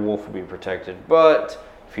fully, your wolf will be protected. But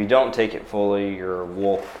if you don't take it fully, your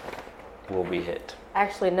wolf will be hit.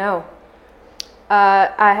 Actually, no.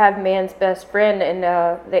 I have man's best friend, and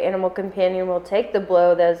the animal companion will take the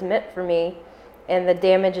blow that is meant for me, and the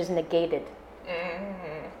damage is negated.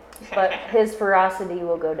 But his ferocity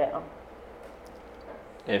will go down.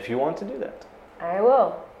 If you want to do that, I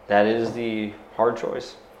will. that is the hard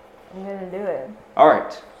choice. I'm gonna do it. All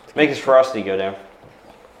right, make his ferocity go down.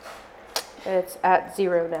 It's at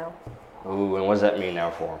 0 now. Ooh, and what does that mean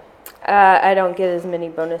now for him? I don't get as many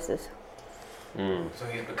bonuses. So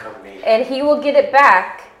he's become me. And he will get it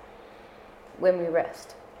back when we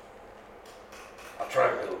rest. I'll try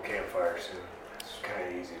a little campfire soon. It's kind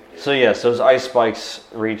of easy to do. So yes, those ice spikes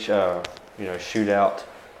reach, shoot out,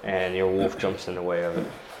 and your wolf jumps in the way of it.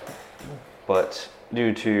 But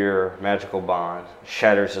due to your magical bond,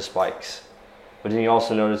 shatters the spikes. But then you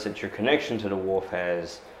also notice that your connection to the wolf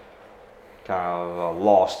has kind of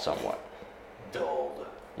lost somewhat. Dulled.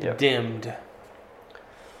 Yep. Dimmed.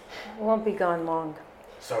 Won't be gone long.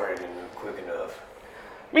 Sorry I didn't move quick enough.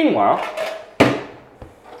 Meanwhile,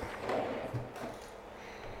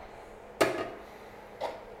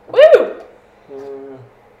 Woo!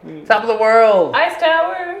 Top of the world. Ice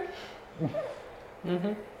tower.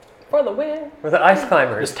 For the win. We're the ice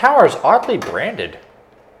climbers. This tower is oddly branded.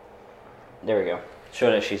 there we go.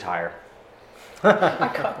 Show that she's higher.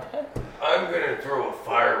 I'm gonna throw a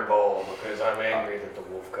fireball because I'm angry that the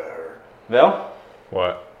wolf got hurt. Vel,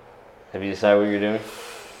 What? have you decided what you're doing?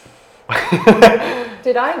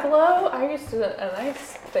 Did I glow? I used to a nice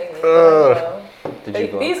thing. That glow. Did you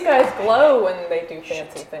glow? These guys glow when they do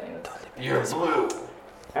fancy things. You're blue.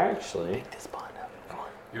 Actually,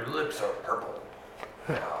 Your lips are purple.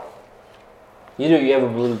 you do. You have a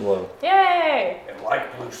blue glow. Yay! And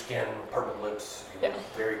like blue skin, purple lips, you look Yeah.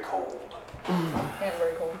 very cold. Yeah,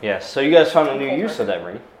 very cool. Yes. So you guys found a new use of that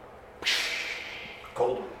ring.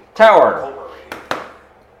 Cold. Tower. Colder ring.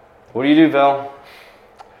 What do you do, Vel?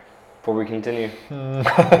 Before we continue,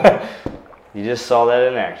 you just saw that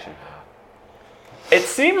in action. It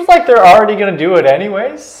seems like they're already going to do it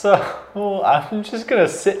anyways, so I'm just going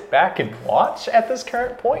to sit back and watch at this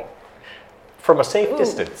current point from a safe Ooh.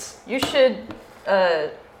 distance. You should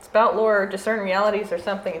spout lore, discern realities or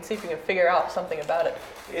something and see if you can figure out something about it.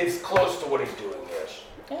 It's close to what he's doing, yes.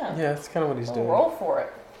 Yeah. Yeah, that's kind of what he's Well, doing. roll for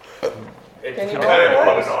it. It's Can you kind roll of for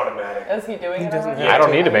on it? an automatic. Is he doing it doesn't already? have I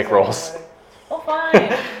don't need to make rolls. Well, fine.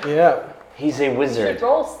 Yeah. He's a You should wizard.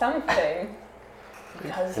 roll something.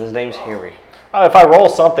 Because His name's Harry. If I roll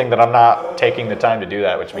something, then I'm not taking the time to do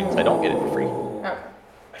that, which means I don't get it for free. okay.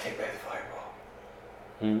 I take back the fireball.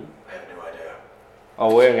 Hmm? I have no idea.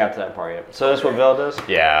 Oh, we haven't got to that part yet. So that's what Vel does?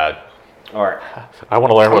 Yeah, All right. I want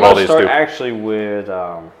to learn I'm what all going to these start do. actually with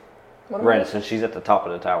What am Ren, I- since she's at the top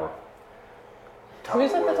of the tower.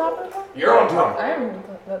 Who's at the top of the tower? You're on top. I am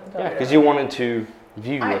at the top. Yeah, because you wanted to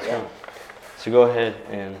view what's yeah. coming. So go ahead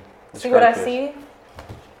and See what I describe to us. see?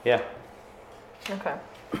 Yeah. Okay.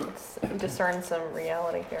 Let's discern some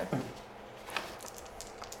reality here.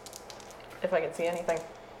 If I can see anything.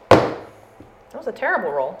 That was a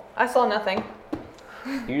terrible roll. I saw nothing.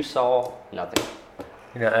 You saw nothing.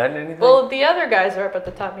 You not adding anything? Well, the other guys are up at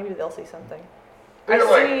the top. Maybe they'll see something. I They're,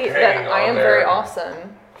 like, see hanging that I on am there. very awesome,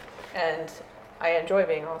 and I enjoy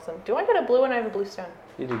being awesome. Do I get a blue one? I have a blue stone.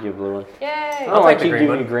 You did get blue one. Yay! Oh, I take the keep green giving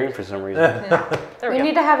one. you green for some reason. Yeah. There we We go.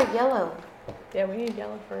 need to have a yellow. Yeah, we need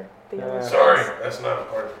yellow for the yellow. Sorry, that's not a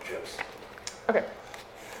part of the chips. Okay.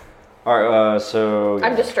 All right, so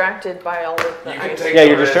I'm distracted by all of the You can ice. take yeah,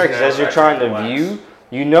 you're the distracted. resin As you're out trying back to glass. view,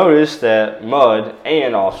 you notice that Mud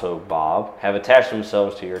and also Bob have attached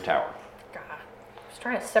themselves to your tower. God, I was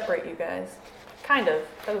trying to separate you guys. Kind of.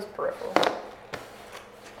 That was peripheral.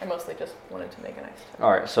 I mostly just wanted to make a nice tower.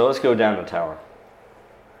 All right, so let's go down the tower.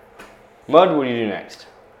 Mud, what do you do next?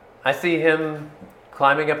 I see him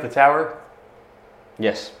climbing up the tower.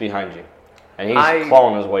 Yes, behind you. And he's I-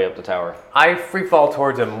 clawing his way up the tower. I free fall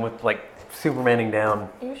towards him with like Supermaning down.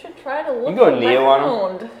 You should try to look go Neo on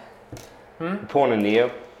around. You're pulling a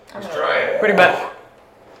Neo. Let's try it. Pretty much.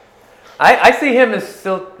 I see him as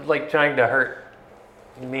still like trying to hurt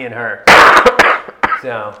me and her.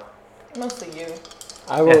 So Mostly you.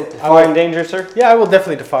 I will. I Defying will danger, sir? yeah, I will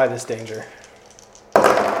definitely defy this danger.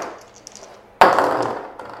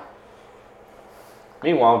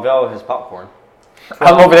 Meanwhile, Vel has popcorn.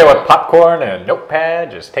 I'm over there with popcorn and a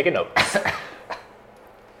notepad, just taking notes.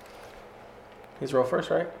 He's roll first,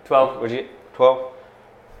 right? 12. What'd you get? 12?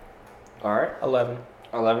 All right. 11.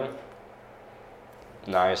 11.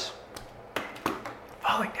 Nice.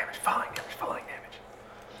 Falling damage, falling damage, falling damage.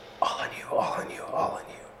 All on you, all on you, all on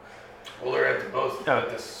you. Well, they're at the both at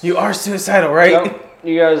this. You are suicidal, right? Yep.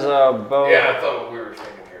 You guys both. Yeah, I thought we were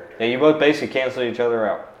thinking here. Yeah, you both basically cancel each other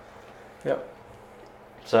out. Yep.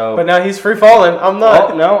 So. But now he's free falling. I'm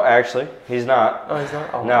not. Oh, no, actually, he's not. Oh, he's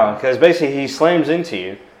not. Oh, No, because basically he slams into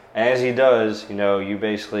you, and as he does, you know, you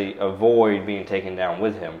basically avoid being taken down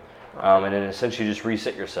with him, and then essentially just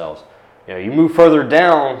reset yourselves. You know, you move further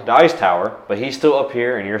down the ice tower, but he's still up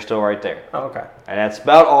here, and you're still right there, Oh, okay. and that's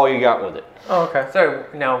about all you got with it. Oh, okay. So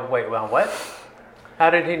now wait, well, what?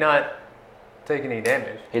 How did he not take any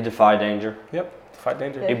damage? He defied danger. Yep. Fight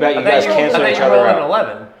danger. You bet you I thought guys you- cancel I thought each you other rolled an out.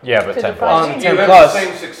 11. Yeah, but To 10 defy plus. danger. You 10 have plus. the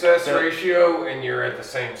same success ratio, and you're at the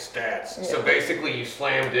same stats. So basically, you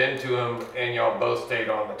slammed into him, and y'all both stayed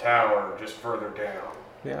on the tower, just further down.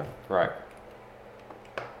 Yeah. Right.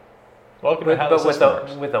 Welcome to how But the with system a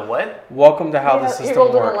works. with a what? Welcome to how the He system rolled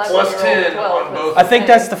an works. 11, Plus you rolled 10 12, on but both. I think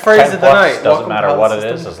that's the phrase 10 of the plus night. doesn't Welcome matter to how what the it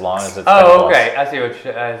is system- as long as it's 10 Oh, plus. okay. I see what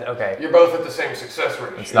you. Okay. You're both at the same success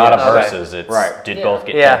ratio. It's not a Yeah, okay. versus. It's Right. did Yeah. both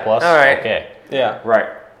get Yeah, 10 plus? all right. Okay. Yeah. Right.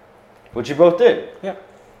 Which you both did.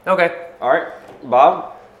 Okay. All right,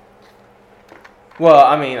 Bob. Well,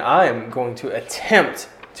 I mean, I am going to attempt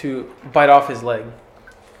to bite off his leg.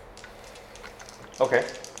 Okay.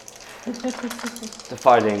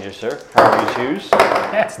 Defy danger, sir. However you choose.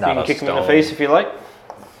 That's You not can a kick him in the stone. face if you like.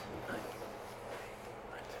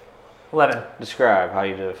 11. Describe how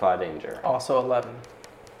you defy danger. Also 11.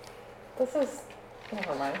 This is.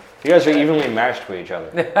 Never mind. You guys are evenly matched with each other,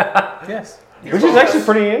 Yes. You're which is both- actually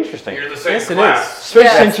pretty interesting. You're the same Yes, it class. Especially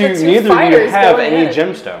Yeah, since it's the you two neither of you fighters have going any at it.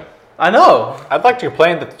 gemstone. I know. I'd like to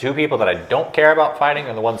complain that the two people that I don't care about fighting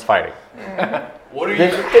are the ones fighting. What are you?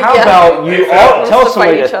 Then how Yeah. about you Hey, all Val. tell Let's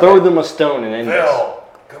somebody fight to each throw other. them a stone and end this? Val,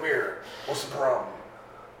 come here. What's the problem?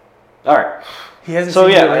 All right. He hasn't So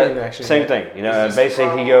seen yeah, the ring actually. same yet. thing. You know, Is this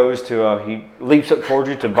basically he the goes to he leaps up towards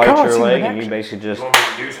you to bite Come on, your see him in leg, and you action. basically just You want me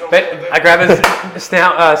to do something? But with it? I grab his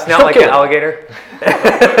snout like kill an him. alligator.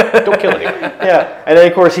 Don't kill anyone. yeah, and then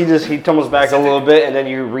of course he tumbles back a little bit, and then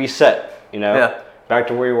you reset. You know, Yeah. back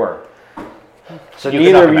to where you were. So You can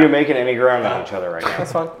neither knock of him you are out. making any ground on each other right now.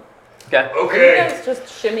 That's fine. Okay. Are you Okay. guys just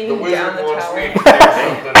shimmying The down wizard the wants tower? me to do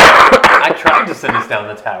something. I tried to send us down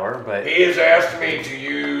the tower, but He has asked me to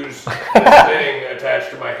use this thing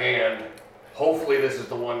attached to my hand. Hopefully, this is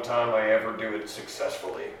the one time I ever do it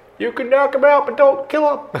successfully. You can knock him out, but don't kill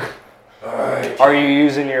him. Alright. Are you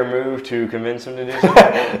using your move to convince him to do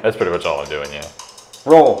something? That's pretty much all I'm doing, yeah.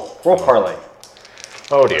 roll parlay.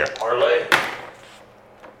 Oh dear. Parlay.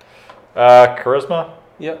 Charisma?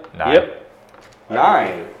 Yep. 9. Yep.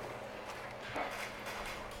 9.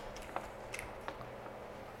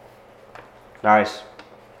 Nice.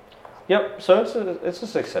 Yep. So it's a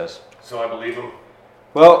success. So I believe him.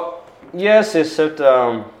 Well, yes, except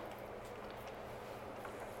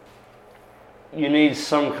you need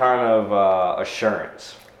some kind of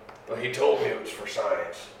assurance. Well, he told me it was for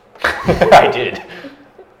science. I did.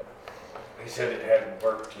 He said it hadn't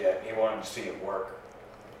worked yet. He wanted to see it work.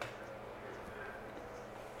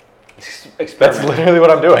 That's Experiment. literally what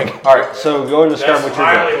I'm doing. All right. So go and describe That's what you're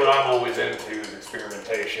highly doing. what I'm always into is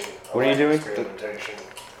experimentation. I What are you like doing? Experimentation.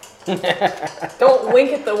 Don't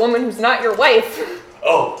wink at the woman who's not your wife.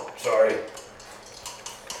 Oh, sorry.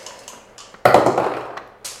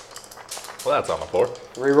 Well, that's on the floor.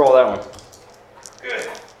 Reroll that one. Good.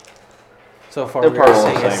 So far, They're we're probably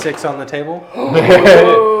seeing the a same. 6 on the table.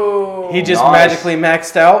 Ooh. He just Nice. magically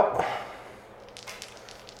maxed out.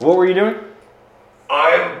 What were you doing?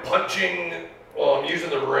 I'm punching. Well, I'm using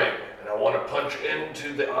the ring, and I want to punch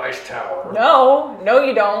into the ice tower. No,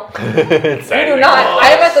 you don't. You do Same. not. I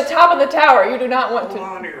am at the top of the tower. You do not want Hold to.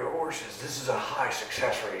 on to your horses. This is a high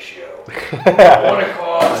success ratio. I want to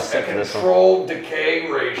cause a sick of this one. controlled decay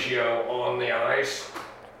ratio on the ice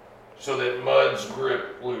so that Mud's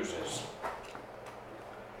grip loses.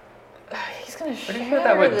 He's gonna Pretty shatter sure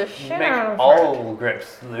that would the shit make out of her. all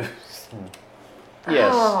grips loose.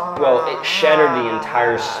 Yes. Well, it shattered the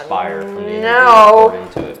entire spire from the energy No. poured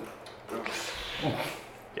into it.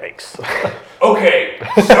 Yikes. Okay,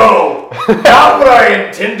 so not what I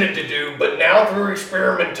intended to do, but now through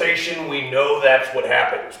experimentation, we know that's what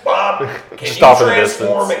happens. Bob, can you Stop at a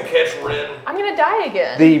transform distance. and catch Ren? I'm gonna die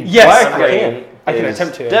again. The Yes, black I can. rain I can is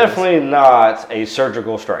attempt to, at definitely not a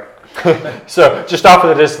surgical strike. So, just off in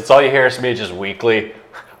the distance, all you hear is me just weakly.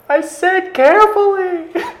 I said carefully.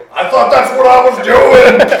 I thought that's what I was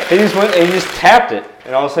doing He just went and he just tapped it,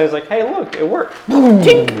 and all of a sudden it's like, hey, look, it worked.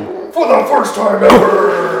 for the first time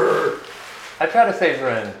ever. I try to save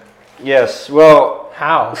Ren. Yes. Well,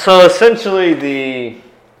 How? so essentially the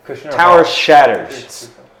Cushion or tower ball? shatters,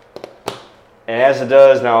 and as it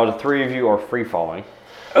does, now the three of you are free falling.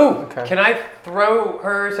 Oh, Okay. can I throw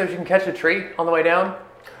her so she can catch a tree on the way down?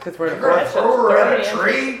 Since we're in a You're gonna forest. throw her at a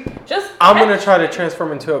tree? Just. I'm gonna catch- try to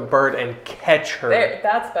transform into a bird and catch her. There,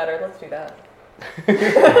 that's better. Let's do that.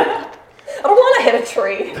 I don't want to hit a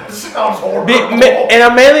tree. That sounds horrible. And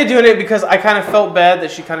I'm mainly doing it because I kind of felt bad that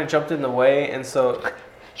she kind of jumped in the way, and so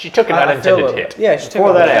She took an I feel unintended a- hit. Yeah, she took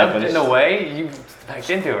Before a- that Jumped happens, in a way, you smacked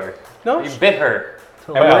into her. No, You bit her.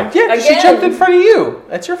 Well, yeah, 'cause she Again. jumped in front of you.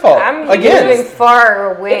 That's your fault. I'm Again. moving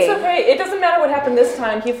far away. It's okay. It doesn't matter what happened this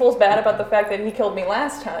time. He feels bad about the fact that he killed me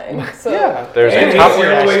last time. So. Yeah. There's And a he's toppling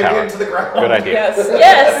the only way ice to get tower. into the ground. Good idea. Yes.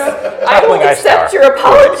 Yes. I will Toppling ice accept tower. your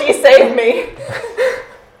apology. Save me.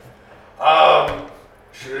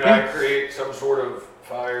 Should I create some sort of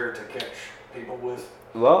fire to catch people with?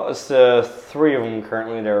 well, it's the three of them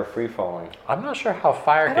currently that are free falling. I'm not sure how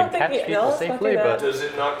fire I can don't think catch he- people let's not do safely, that. but Does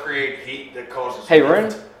it not create heat that causes Hey, lift?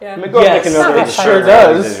 Ren, Yeah. let me go ahead and Yes, make another it discern sure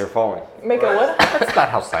reality does. as you're falling. Make a what? that's not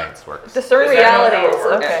how science works. Discern Is that how that realities.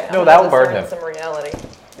 works? Okay. No, I'm that gonna will burn discern him. some reality.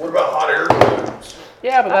 What about hot air balloons?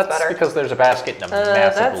 Yeah, but That's that's, better. because there's a basket and a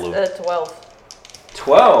massive That's balloon. 12.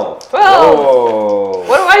 12. 12. Whoa.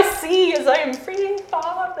 What do I see as I am free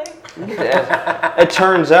falling? It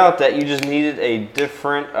turns out that you just needed a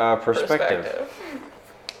different perspective.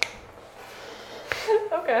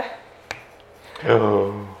 Okay.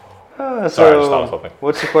 Oh. So, Sorry, I just thought of something.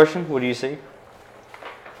 what's the question? What do you see?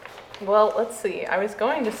 Well, let's see. I was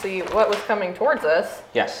going to see what was coming towards us.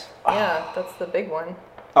 Yes. Yeah, that's the big one.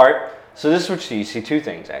 All right. So this is what you see. You see two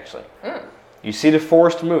things actually. You see the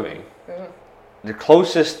forest moving. The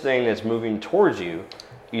closest thing that's moving towards you,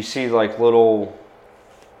 you see like little,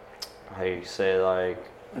 how you say, like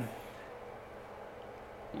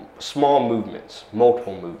small movements,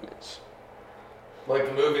 multiple movements. Like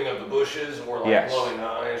the moving of the bushes or like Yes. glowing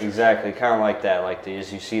eyes? Exactly, kind of like that. Like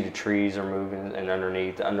as you see the trees are moving and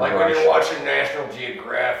underneath the Like when underbrush. you're watching National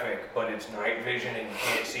Geographic, but it's night vision and you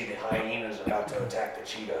can't see the hyenas about to attack the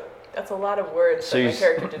cheetah. That's a lot of words So that you my s-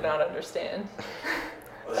 character did not understand.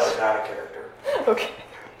 Well, that was out of character. Okay.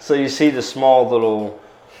 So you see the small little,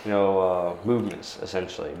 movements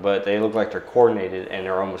essentially, but they look like they're coordinated and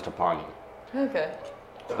they're almost upon you. Okay.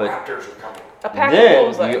 The But- raptors are coming. A pack of Then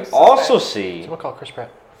wolves. I you suspect. also see Someone call Chris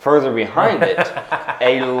Pratt. further behind it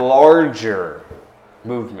a larger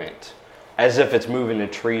movement, as if it's moving the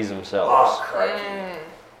trees themselves. Oh, crap.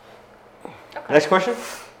 Next question.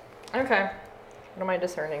 Okay. What am I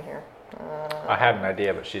discerning here? I had an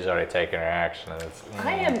idea, but she's already taken her action. And it's,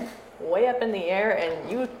 I am way up in the air, and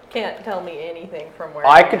you can't tell me anything from where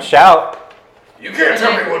I am. could shout. You can't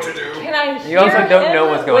tell me what to do. Can I hear You also don't him know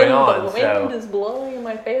what's going when on, the so- wind is blowing in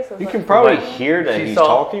my face? You can probably What? hear that She he's saw-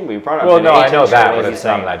 talking, but you probably Well, not no, paying I know attention that, to what but he's it's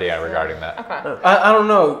not saying. an idea regarding that. Okay. I don't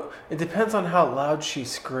know. It depends on how loud she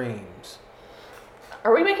screams.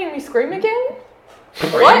 Are we making me scream again? Are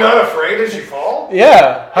What? you not afraid as you fall?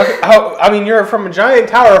 Yeah. I mean, you're from a giant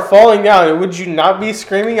tower falling down. Would you not be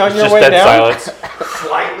screaming on It's your just way dead down? silence.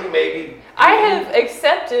 Slightly, maybe. I have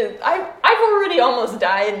accepted. I've already almost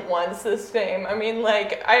died once this game. I mean,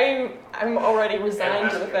 like I'm already resigned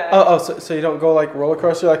to the fact. So you don't go like roller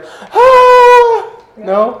coaster, like ah?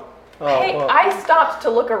 No. Oh, Hey, well. I stopped to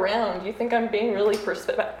look around. You think I'm being really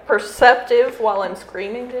perceptive while I'm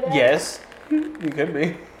screaming today? Yes, you could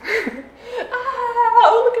be.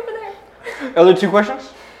 Oh, look over there. Other two questions?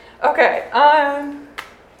 Okay.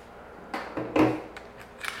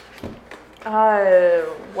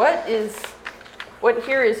 What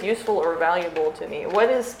here is useful or valuable to me? What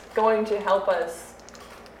is going to help us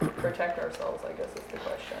protect ourselves? I guess is the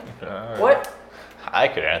question. What I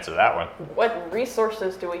could answer that one. What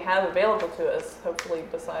resources do we have available to us? Hopefully,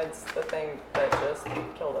 besides the thing that just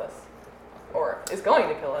killed us, or is going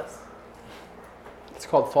to kill us. It's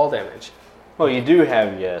called fall damage. Well, you do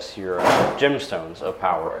have, yes, your gemstones of Of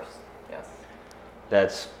power. course. Yes.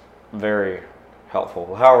 That's very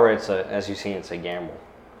helpful. However, as you've seen, it's a gamble.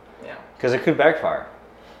 Yeah. Because it could backfire.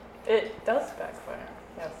 It does backfire.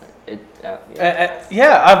 Yes.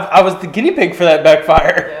 Yeah, I was the guinea pig for that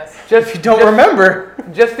backfire. Yes. If you don't remember.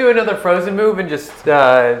 Just do another frozen move and just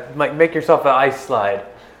like make yourself an ice slide.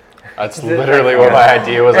 That's literally what my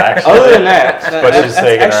idea was actually. Other than that, But she's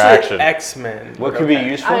taking her action. X-Men. what could be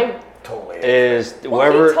useful Totally. is Well,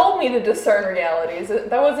 whatever. he told me to discern realities.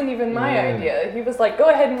 That wasn't even my idea. He was like, "Go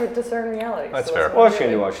ahead and discern realities." That's So fair. that's Well, what she I'm can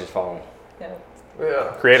do doing. while she's falling. Yeah. Yeah.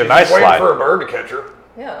 Create a She's nice waiting slide. for a bird to catch her.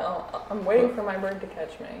 Yeah. I'm waiting for my bird to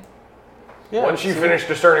catch me. Yeah. Once you finish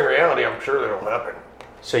discerning reality, I'm sure that'll happen.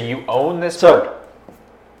 So you own this bird? So,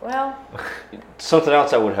 Well, something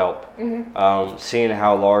else that would help, seeing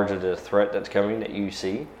how large of the threat that's coming that you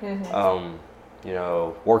see,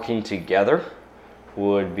 working together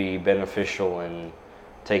would be beneficial in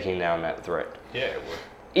taking down that threat. Yeah, it would.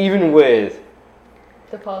 Even with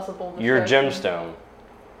the possible. your destruction. gemstone,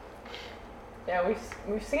 Yeah,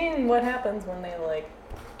 we've seen what happens when they like.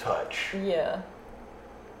 Touch. Yeah.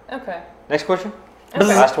 Okay. next question, Okay.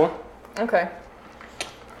 last one. Okay.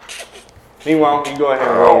 Meanwhile, you go ahead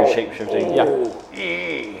and roll your shape shifting. Yeah.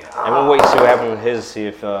 And we'll wait to see what happens with his, see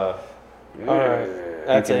if All right.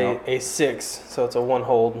 That's can a, help. a 6, so it's a 1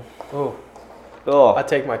 hold. Oh, oh, I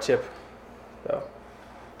take my chip. So,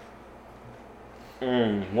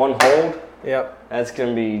 one hold. yep. That's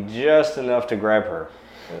gonna be just enough to grab her.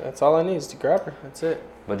 That's all I need is to grab her. That's it.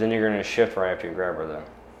 But then you're gonna shift right after you grab her, though.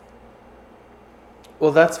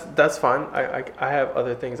 Well, that's fine. I have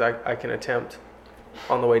other things I can attempt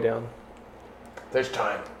on the way down. There's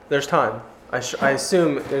time. There's time. I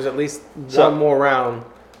assume there's at least So- one more round.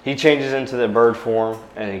 He changes into the bird form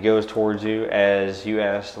and he goes towards you. As you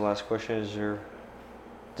asked the last question, is you're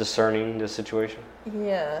discerning the situation?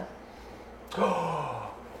 Yeah. I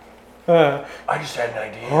just had an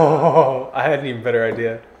idea. Oh, I had an even better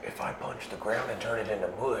idea. If I punch the ground and turn it into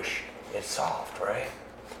mush, it's soft, right?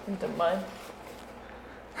 Into mud.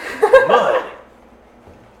 Mud.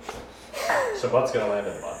 So what's gonna land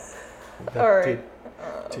in the mud? All right.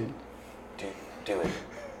 Dude. Do it.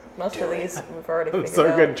 Most of these we've already I'm figured so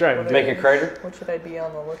out. good trying to What Make I- a crater? What should I be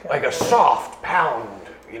on the lookout Like a for? soft pound,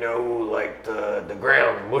 like the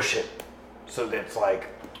ground, mush it. So that it's like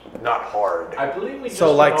not hard. I believe we So,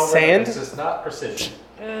 just like went over that sand? This is not precision.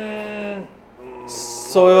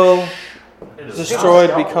 Soil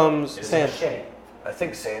destroyed becomes sand. I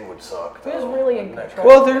think sand would suck. Who's though. really in Wouldn't that control?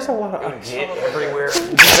 Well, there's a lot of kinda ice. Get everywhere.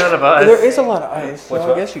 none of us. There is a lot of ice, so What's I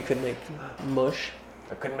what? guess you could make mush.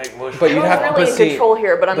 I couldn't make mush. But you'd Who's have- really but in see- control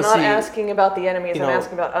here, but I'm but not see, asking about the enemies, you I'm know,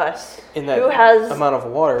 asking about us. In that Who has amount of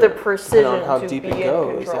water, the depending precision on how to deep be it in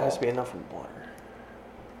goes, control? there has to be enough water.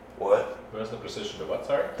 What? Who has the precision to what,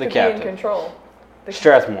 sorry? The to be in captain. control.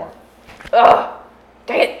 Strathmore. Ugh!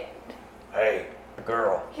 Dang it! Hey,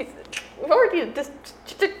 girl. We've already just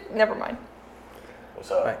never mind.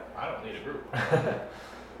 What's up? Right. I don't need a group.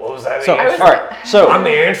 What was that? So- the I was answer? All right, so I'm the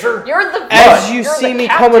answer. You're the As you you're see the me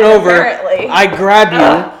captain, coming over, apparently. I grab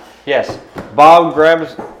you. yes, Bob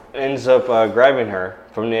ends up grabbing her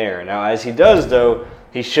from the air. Now, as he does, though,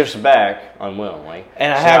 he shifts back unwillingly.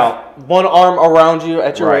 And I So have now- one arm around you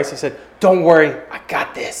at your Right. waist. He said, "Don't worry, I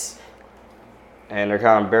got this." and they're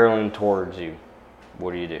kind of barreling towards you.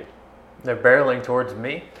 What do you do? They're barreling towards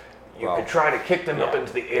me. You Wow. could try to kick them up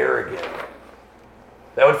into the air again.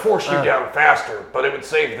 That would force you down faster, but it would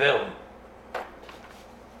save them.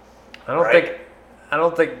 I don't Right. think. I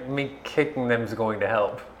don't think me kicking them is going to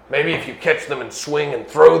help. Maybe if you catch them and swing and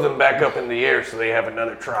throw them back up in the air so they have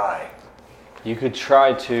another try. You could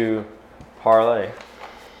try to parlay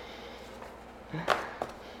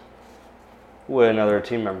with another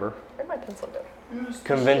team member. Where'd my pencil go?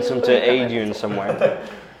 Convince him to aid you in some way.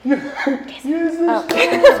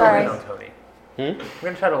 Oh, sorry. Land on Tony. Hmm? I'm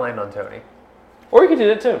gonna try to land on Tony. Or you could do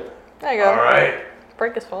that too. There you go. All right.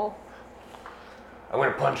 Break his fall. I'm going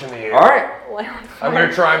to punch in the air. All right. I'm going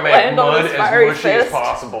to try and make Land on mud his as fiery mushy as fist.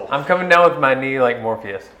 possible. I'm coming down with my knee like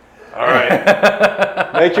Morpheus. All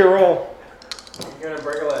right. Make your roll. You're gonna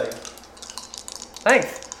break a leg.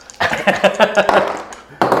 Thanks.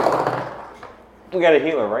 We got a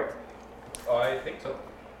healer, right? Oh, I think so.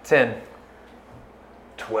 10.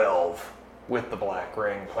 12 with the black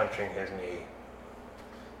ring punching his knee,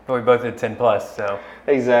 But we both did 10 plus, so.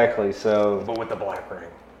 Exactly. So but with the black ring.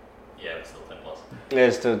 Yeah, it's still 10 plus.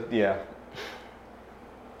 it's to yeah.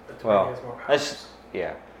 Well, that's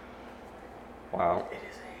yeah. Wow. It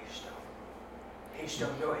is a Haystone.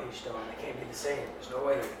 Haystone, no Haystone. They can't be the same. There's no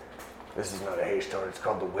way. This is not a haystone. It's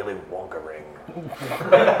called the Willy Wonka ring.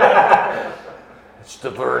 It's the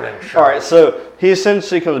Vernon All shot. right. So he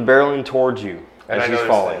essentially comes barreling towards you And as I he's noticed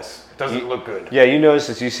falling. this. It doesn't look good. Yeah, you notice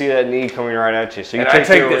this. You see that knee coming right at you. So you And I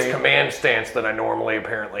take your this ring- command stance that I normally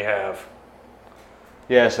apparently have.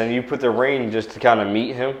 Yes, and you put the ring just to kind of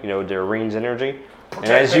meet him, you know, with the ring's energy. And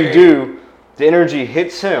as you do, the energy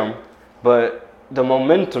hits him, but the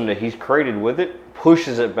momentum that he's created with it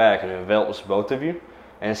pushes it back and envelops both of you,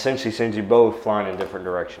 and essentially sends you both flying in different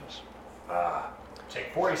directions.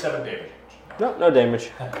 Take 47 damage. No damage.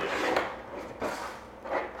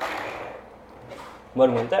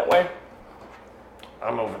 One went that way.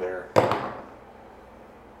 I'm over there.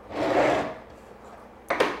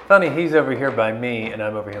 Funny, he's over here by me, and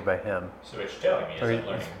I'm over here by him. So what you're telling me is Are I'm you-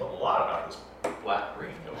 learning a lot about this black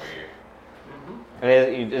ring over here.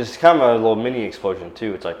 And it's kind of a little mini explosion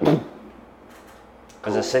too. It's like,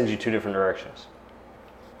 because it sends you two different directions.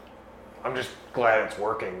 I'm just glad it's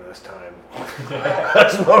working this time.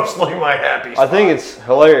 That's mostly my happy I spot. think it's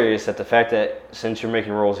hilarious that the fact that since you're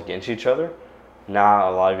making rolls against each other, not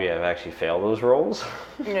a lot of you have actually failed those rolls.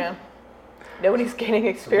 Yeah. Nobody's gaining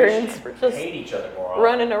experience. We're just Hate each other more often.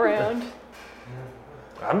 running around.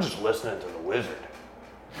 I'm just listening to the wizard.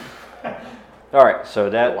 All right, so The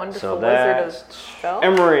that wonderful so wizard that's of Bell.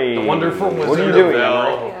 Emery. The wonderful wizard What are you of doing, hell.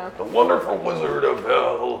 Emery? Yeah. The wonderful wizard of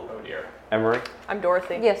hell. Oh dear. Emery, I'm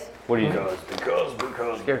Dorothy. Yes. what are you doing?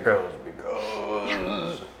 Because. Scarecrow.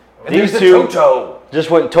 And These there's the two- Toto. Just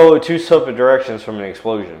went totally two separate directions from an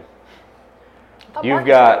explosion. I thought You've Marcus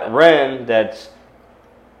got would. Ren that's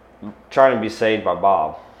trying to be saved by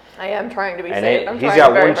Bob, I am trying to be and safe. I'm he's trying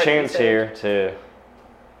got very one hard to be chance safe. here to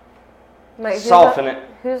Wait, who's soften on, it.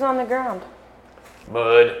 Who's on the ground?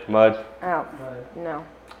 Mud. Mud. Oh, no.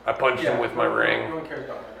 I punched him with my ring. No one cares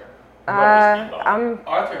about my ring. I'm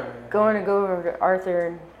Arthur. going to go over to Arthur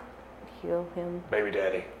and heal him. Baby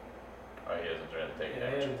daddy. Oh, he doesn't try to take Yeah,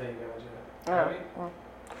 he damage. didn't take damage yet. Oh, Have you? well.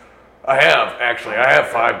 I have, actually. I have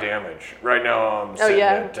 5 damage. Right now I'm Oh sitting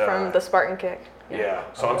yeah, at... from the Spartan kick. Yeah,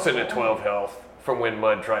 so I'm sitting at 12 health from when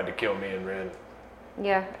Mud tried to kill me and Ren.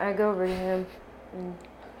 Yeah, I go over to him and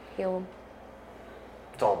heal him.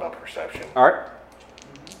 It's all about perception. All right.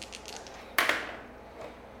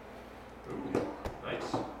 Ooh, nice.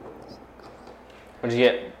 What'd you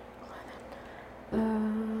get?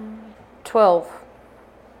 12.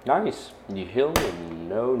 Nice. You heal with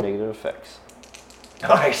no negative effects.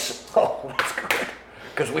 Nice. Oh, that's good.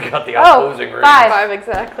 Because we got the Oh, opposing ring. 5. 5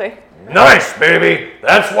 exactly. Nice, baby.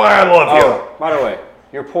 That's why I love you. Oh, by the way,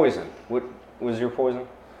 your poison. What was your poison?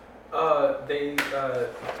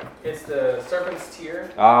 It's the serpent's tear.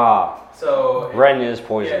 Ah, So Ren is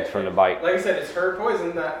poisoned yeah, from the bite. Like I said, it's her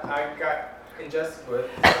poison that I got ingested with.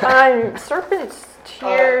 Serpent's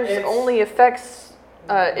tears it's- only affects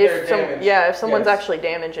They're if damaged. if someone's Yes. actually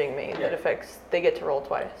damaging me. Yeah. It affects. They get to roll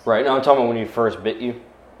twice. Right. Now I'm talking about when you first bit you.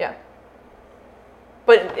 Yeah.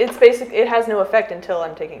 But it's basic. It has no effect until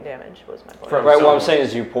I'm taking damage. Was my point. From Right. What I'm someone. saying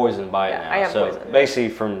is you're poisoned by it Yeah, now. I am so poisoned. basically,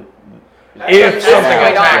 from If something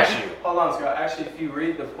Actually, attacks I you. Hold on, Scott. Actually, if you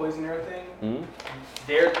read the poisoner thing, hmm?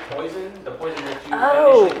 their poison, the poison that you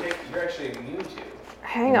Oh. initially picked, you're actually immune to.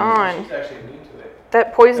 Hang on. She's actually immune to it.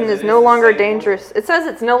 That poison Because is it no is the longer same dangerous. It says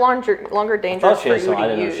it's no longer dangerous she for had you some. I to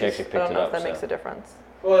didn't know use. she actually I picked don't it know up, if that so. makes a difference.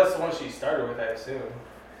 Well, that's the one she started with, I assume.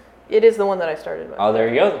 It is the one that I started with. Oh, there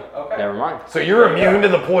you go. Okay. Never mind. So you're immune to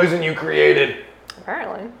the poison you created.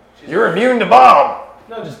 Apparently. You're immune to Bob.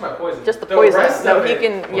 No, just my poison. Just the poison. rest So of he it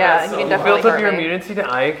can, will yeah, have he some- can Built definitely up your hurt me. immunity to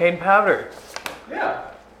iocane powder. Yeah.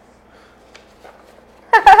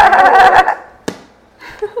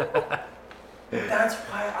 That's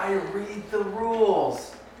why I read the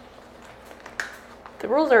rules. The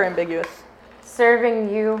rules are ambiguous.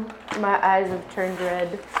 Serving you, my eyes have turned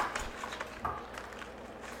red.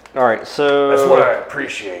 All right, so That's what I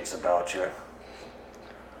appreciates about you.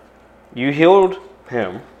 you healed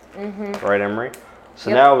him, right, Emery? So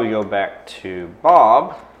Yep. now we go back to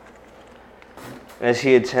Bob as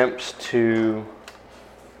he attempts to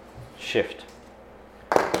shift.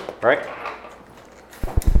 Right?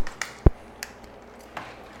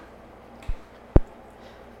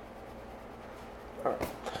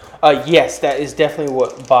 Yes, that is definitely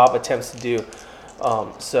what Bob attempts to do.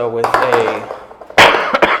 So with a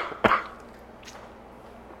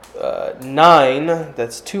 9,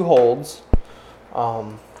 that's 2 holds.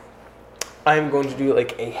 I'm going to do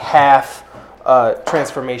like a half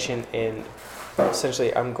transformation in.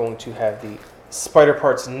 Essentially, I'm going to have the spider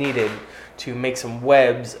parts needed to make some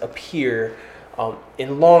webs appear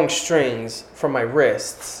in long strings from my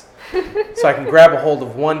wrists, so I can grab a hold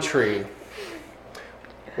of one tree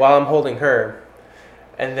while I'm holding her,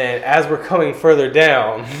 and then as we're coming further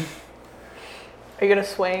down, Are you gonna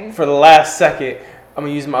swing? for the last second, I'm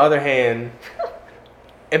gonna use my other hand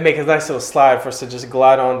and make a nice little slide for us to just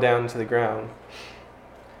glide on down to the ground.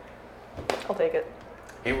 I'll take it.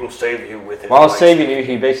 He will save you with his While might. saving you,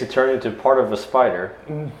 he basically turned into part of a spider.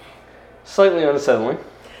 Slightly unsettling,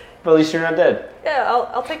 but at least you're not dead. Yeah,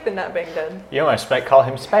 I'll take the not being dead. You almost might call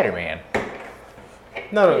him Spider-Man.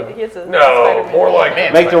 No. He has a No, Spider-Man. more like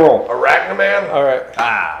Man. Make the roll. Arachnaman. All right.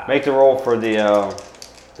 Ah. Make the roll for the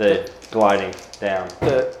gliding down.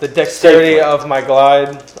 The dexterity Safely. of my glide.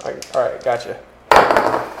 All right, gotcha.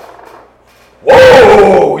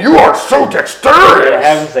 Whoa! You are so It dexterous.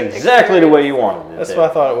 happens exactly the way you wanted it. That's to.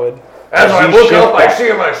 what I thought it would. As I you look shift up, I back. see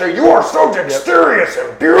him. I say, "You are so dexterous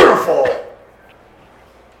and beautiful."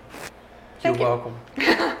 You're welcome.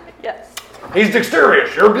 Yes. He's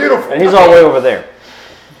dexterous. You're beautiful. And he's all the way over there.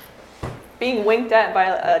 Being winked at by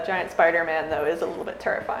a giant Spider-Man, though, is a little bit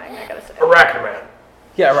terrifying, I gotta say. Arachnaman.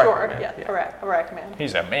 Yeah, right. Sure, yeah, Arachman.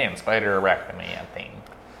 He's a man spider arachnidian thing.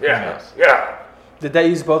 Yeah. Yes. Yeah. Did that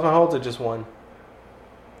use both my holds or just one?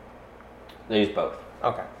 They use both.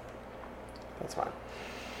 Okay. That's fine.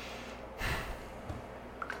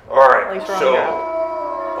 All right. At least we're on So. the ground.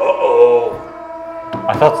 Uh-oh.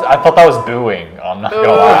 I thought that was booing. I'm not gonna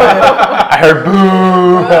lie. I heard boo.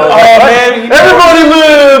 Oh man, Everybody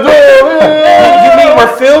live! you mean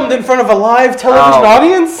we're filmed in front of a live television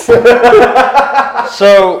audience?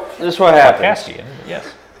 So, this is what happens. Castian,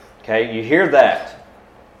 yes. Okay, you hear that.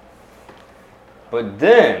 But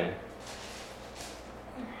then,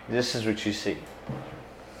 this is what you see.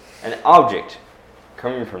 An object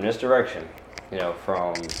coming from this direction,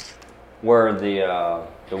 from where the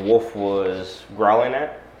wolf was growling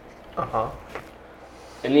at. Uh-huh.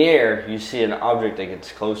 In the air, you see an object that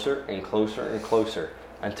gets closer and closer and closer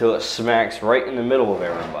until it smacks right in the middle of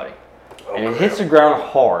everybody. And it hits the ground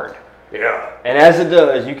hard. Yeah. And as it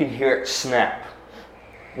does, you can hear it snap.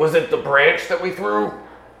 Was it the branch that we threw?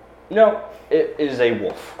 No, it is a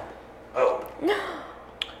wolf. Oh.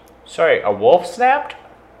 Sorry, a wolf snapped?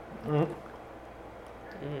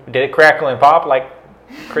 Did it crackle and pop like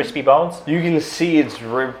crispy bones? You can see its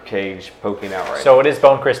rib cage poking out right So it is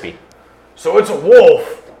bone crispy. So it's a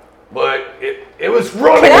wolf, but it was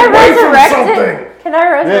running Can I away from resurrect something. it? Can I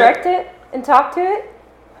resurrect it and talk to it?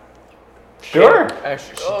 Sure.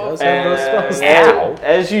 Actually, she does have those spells. And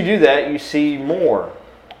as you do that, you see more.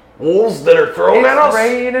 Wolves that are thrown at us?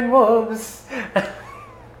 Rain and wolves. Is it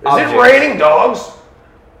Objects. raining dogs?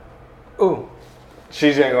 Ooh,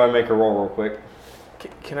 She's gonna go and make a roll real quick.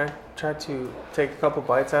 can I try to take a couple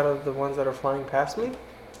bites out of the ones that are flying past me?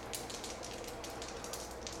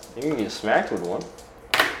 You can get smacked with one.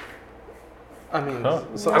 I mean, Huh.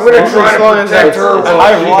 so- I'm gonna so- try as to long as protect it's- her It's while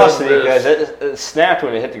high she velocity does because this. it snapped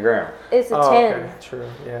when it hit the ground. It's a Oh, 10. okay, true,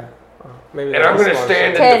 yeah. Maybe And that I'm is going to smart.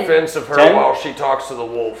 stand in 10. defense of her 10? while she talks to the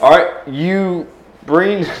wolf. All right, you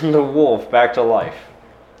bring the wolf back to life.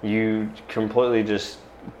 You completely just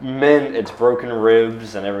mend its broken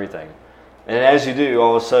ribs and everything. And as you do,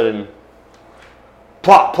 all of a sudden,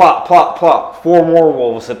 plop, plop, plop, plop. 4 more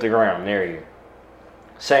wolves hit the ground near you.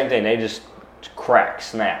 Same thing, they just crack,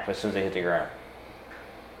 snap as soon as they hit the ground.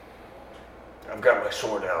 I've got my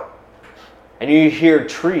sword out. And you hear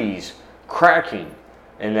trees cracking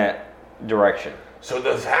in that direction. So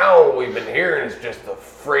this howl we've been hearing is just the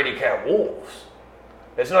fraidy cat wolves.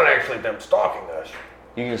 It's not actually them stalking us.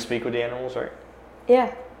 You can speak with the animals, right?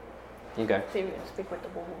 Yeah. Okay. See if we can speak with the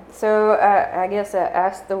wolf. So I guess I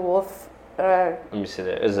asked the wolf. Let me see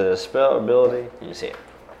that. Is it a spell ability? Let me see it.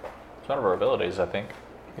 It's one of her abilities, I think.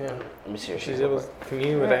 Yeah. Let me see what She's able to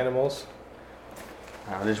commune with animals.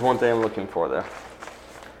 There's one thing I'm looking for though.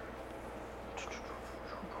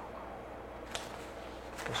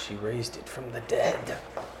 She raised it from the dead.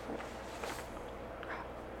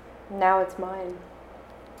 Now it's mine.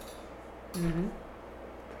 Is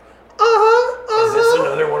this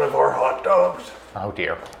another one of our hot dogs? Oh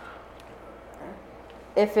dear.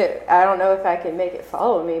 I don't know if I can make it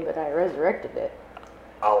follow me, but I resurrected it.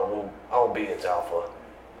 I'll be its alpha.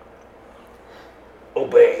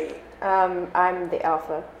 Obey. I'm the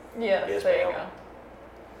alpha. Yes, Yes, there you ma'am.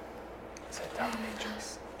 go.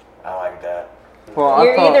 I like that. Well, I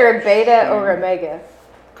You're thought either a beta or omega.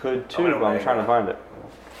 could too, but I'm trying to find it.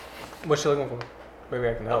 What's she looking for? Maybe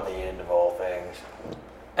I can On help. the end of all things.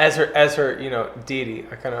 As her, deity,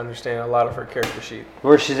 I kind of understand a lot of her character sheet.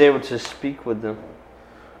 Where she's able to speak with them.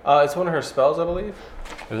 It's one of her spells, I believe.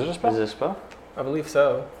 Is it a Is spell? it a spell? I believe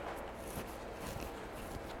so.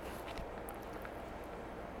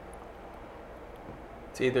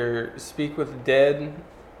 It's either speak with the dead,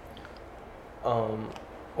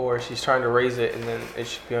 or she's trying to raise it, and then it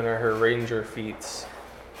should be under her ranger feats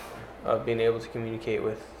of being able to communicate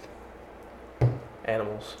with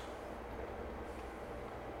animals.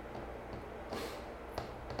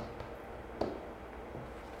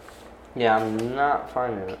 Yeah, I'm not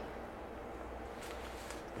finding it.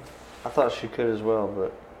 I thought she could as well,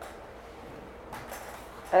 but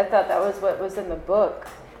I thought that was what was in the book.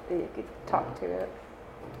 That you could talk to it.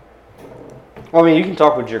 well, I mean, you can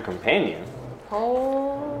talk with your companion,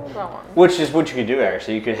 Hold on. which is what you could do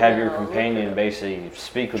actually. You could have your Yeah, companion basically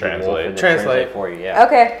speak with the wolf Translate. and then Translate. translate for you. Yeah,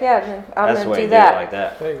 Okay, yeah, then I'm that's the gonna way do to that. do it like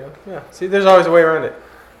that. There you go. Yeah. See, there's always a way around it.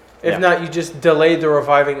 If Yeah. not, you just delay the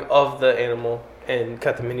reviving of the animal and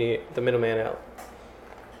cut the middleman out,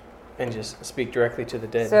 and just speak directly to the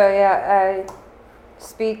dead. So yeah, I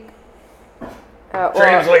speak. Well,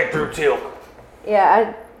 Translate through Teal.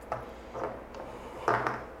 yeah,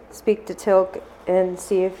 I speak to Tilk and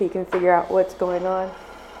see if he can figure out what's going on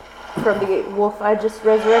from the wolf I just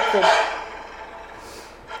resurrected.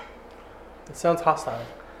 It sounds hostile.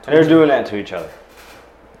 And they're doing that to each other.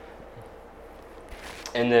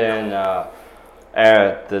 And then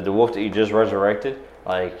the wolf that you just resurrected,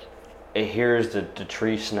 like it hears the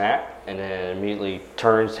tree snap and then immediately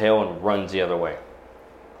turns tail and runs the other way.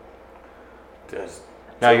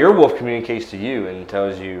 Now your wolf communicates to you and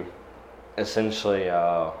tells you essentially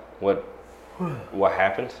what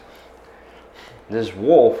happened. This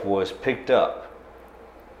wolf was picked up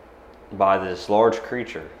by this large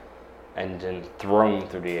creature and then thrown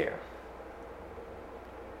through the air.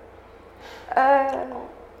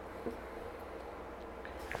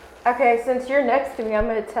 Okay, since you're next to me, I'm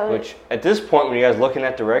gonna tell you. Which at this point, when you guys look in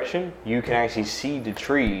that direction, you can actually see the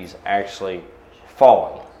trees actually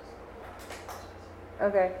falling.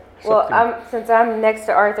 Okay. Well, Something- since I'm next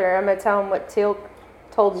to Arthur, I'm gonna tell him what Teal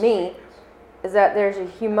told me, is that there's a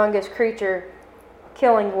humongous creature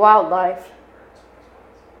killing wildlife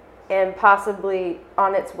and possibly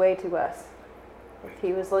on its way to us. If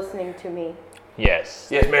he was listening to me. Yes.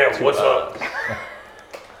 Yes, ma'am. What's up?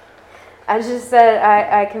 I just said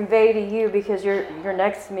I convey to you because you're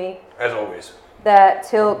next to me As always. that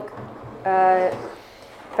Tilk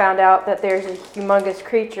found out that there's a humongous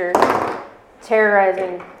creature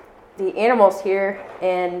terrorizing the animals here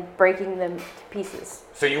and breaking them to pieces.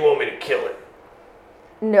 So you want me to kill it?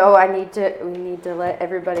 No, we need to let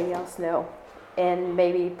everybody else know and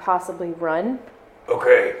maybe possibly run.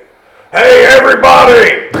 Okay. Hey,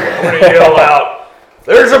 everybody! I'm gonna yell out.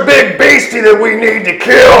 There's a big beastie that we need to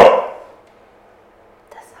kill.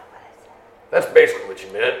 That's not what I said. That's basically what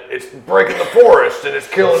you meant. It's breaking the forest and it's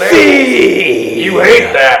killing animals. You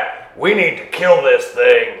hate that. We need to kill this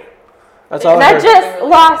thing. That's all And I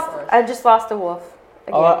heard. I just lost a wolf.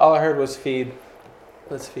 Again. All I heard was feed.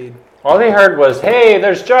 Let's feed. All they heard was, "Hey,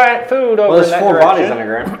 there's giant food over Well, in there's that 4 bodies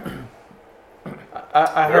direction." on the ground.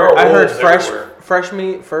 I There are heard wolves fresh everywhere. fresh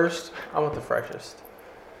meat first. I want the freshest.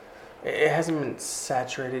 It hasn't been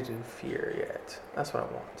saturated in fear yet. That's what I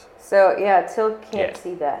want. So yeah, Tilk can't Yeah.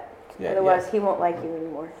 see that. Yeah, Otherwise, he won't like you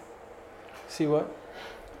anymore. See what?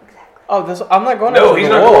 Exactly. Oh, I'm not going No, after he's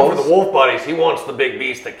the not wolves. going for the wolf bodies. He wants the big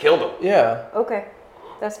beast that killed him. Yeah. Okay,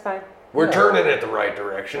 that's fine. We're Yeah. turning it the right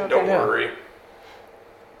direction. Okay. Don't Yeah. worry.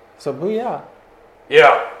 So booyah.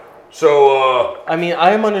 Yeah. So, I mean,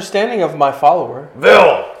 I am understanding of my follower.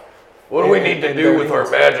 Vel, what do we And- need to and do their with our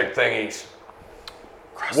needs. magic thingies?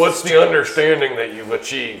 What's the understanding that you've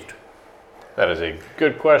achieved? That is a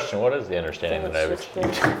good question. What is the understanding Then that I've it's just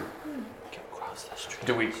achieved?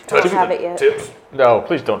 Do we touch have the it yet. tips? No,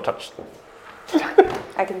 please don't touch.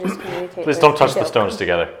 I can just communicate. Please with don't touch the Joe. stones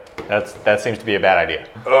together. That seems to be a bad idea.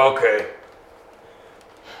 Okay.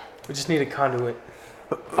 We just need a conduit.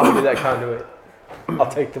 I'll be that conduit. I'll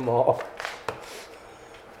take them all.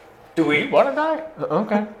 Do we? Want to die?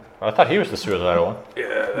 Okay. I thought he was the suicidal one.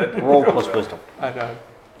 Yeah. That, Roll plus wisdom. I know.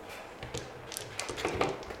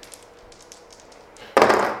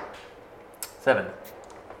 Seven.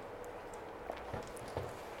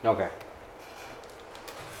 Okay.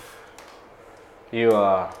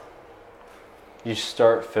 You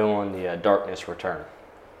start feeling the darkness return,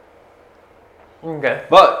 Okay.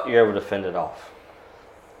 but you're able to fend it off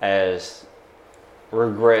as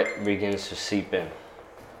regret begins to seep in.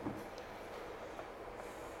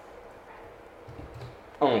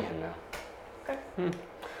 Only him now.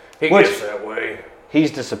 he Which- gets that way.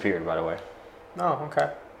 He's disappeared, by the way. Oh, okay.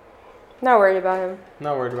 Not worried about him.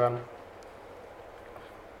 Not worried about him.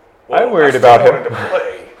 Well, I'm worried I still about him. wanted to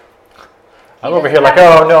play. I'm over here like,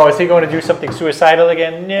 oh no, is he going to do something suicidal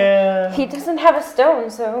again? Yeah. He doesn't have a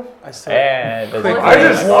stone, so I start, And does he- I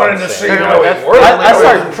just wanted to see Same. how it worked. I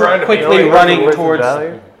wasn't start trying to be quickly like- running Where's the towards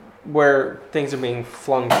value? where things are being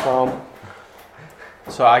flung from,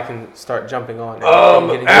 so I can start jumping on.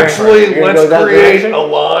 and getting Actually, You're gonna let's go that create direction? a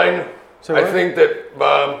line. So I what? think that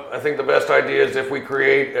I think the best idea is if we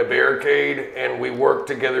create a barricade and we work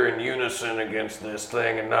together in unison against this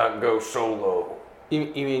thing and not go solo. You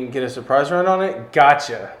mean get a surprise round on it?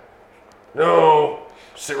 Gotcha. No,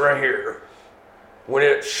 sit right here. When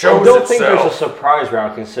it I shows don't think there's a itself, surprise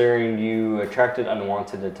round considering you attracted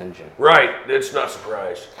unwanted attention. right? It's not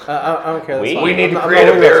surprise. I don't care. That's We- fine. We need to I'm not create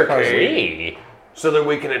a worried about surprises. barricade. We. So that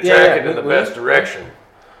we can attack Yeah, it in the we- best direction.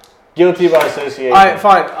 Guilty by association. All right,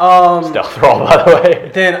 fine. Stealth roll, by the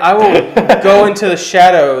way. Then I will go into the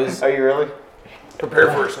shadows. Are you really?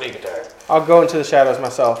 Prepare for a sneak attack. I'll go into the shadows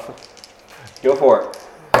myself. Go for it.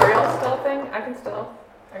 Are y'all stealthing? I can stealth.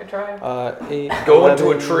 I can try. 8, Go into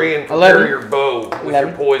a 11, tree and prepare 11. your bow with 11.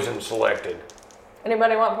 your poison selected.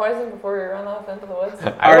 Anybody want poison before we run off into the woods?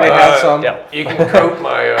 I already have some. Yeah. You can coat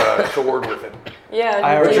my sword with it. Yeah.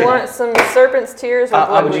 I Do you already- want some serpent's tears or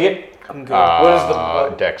What'd bloodweed? you get? I'm good. What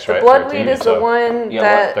is the Dex, The right? bloodweed 13, is the so- one Yeah,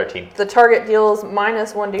 that 13. the target deals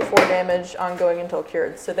minus 1d4 damage on going until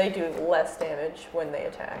cured, so they do less damage when they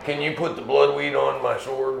attack. Can you put the bloodweed on my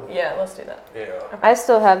sword? Yeah, let's do that. Yeah. I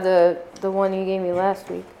still have the one you gave me last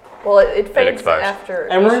week. Well, it fades expires. after.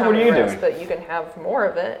 Emery, each what time are it you rests, doing? But you can have more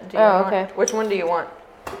of it. Do you Oh, want, okay. Which one do you want?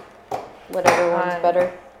 Whatever one's Fine.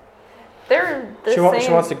 better. They're the She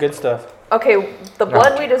same. wants the good stuff. Okay, the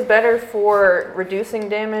bloodweed is better for reducing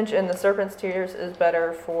damage, and the serpent's tears is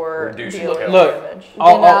better for Reducing dealing damage. Look. damage.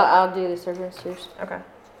 I'll- Then I'll- I'll do the serpent's tears. Okay.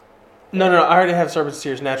 No, I already have serpent's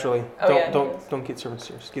tears naturally. Oh, yeah, he don't does. don't get serpent's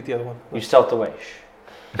tears. Get the other one. You stealth away.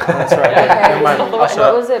 Shh. That's right. Okay. Never mind. I'll shut What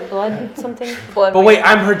up. was it? Blood something? Blood. But wait,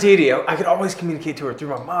 I'm her deity. I could always communicate to her through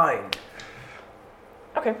my mind.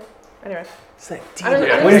 Okay. Anyway. It's that I'm gonna-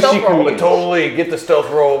 deity. I'm When gonna is she stealth roll. But totally get the stealth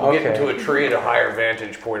roll, get Okay. into a tree at a higher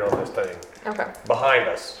vantage point on this thing. Okay. Behind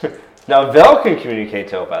us. Now Vel can communicate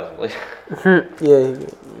telepathically. Yeah.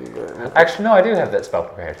 Actually, no, I do have that spell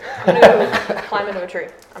prepared. I'm gonna go climb into a tree.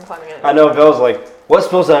 I'm climbing in. I know Vel's like, what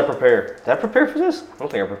spells did I prepare? Did I prepare for this? I don't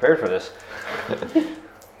think I prepared for this.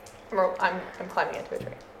 I'm climbing into a tree.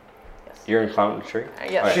 Yes. You're in climbing the tree?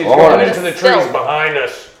 Yes. Alright, She's well, going hold on. into the trees Stealth. behind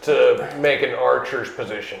us to make an archer's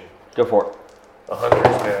position. Go for it. A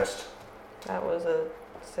hunter's nest. That was a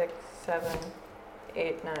 6, 7,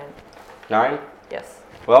 8, 9. 9? Yes.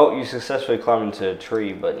 Well, you successfully climbed into a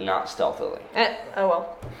tree, but not stealthily. Oh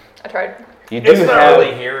well. I tried. You do It's not have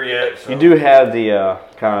really here yet. So. you do have the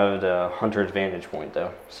kind of the hunter's vantage point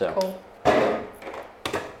though. So Cool.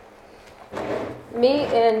 Me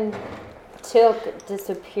and Tilk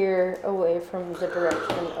disappear away from the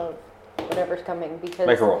direction of whatever's coming because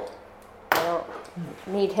make a roll. I don't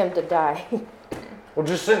need him to die. Well,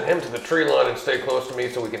 just send him to the tree line and stay close to me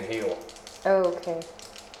so we can heal. Oh, okay.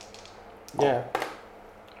 Yeah.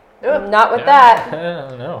 Do it. Not with that.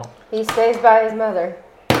 No. He stays by his mother.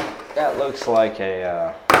 That looks like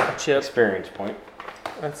a A chip. experience point.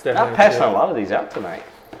 That's I'm definitely a passing chip. a lot of these out tonight.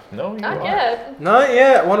 No, you Not aren't. yet. Not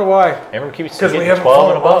yet. Wonder why. Everyone keeps Because we getting haven't 12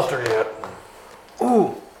 fought and a above. monster yet.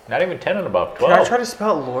 Ooh. Not even 10 and above. Can I 12. try to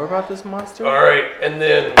spout lore about this monster? All right, and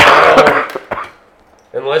then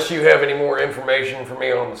unless you have any more information for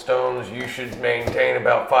me on the stones, you should maintain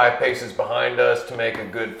about 5 paces behind us to make a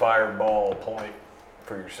good fireball point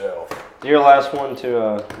for yourself. You're the last one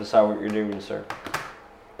to decide what you're doing, sir.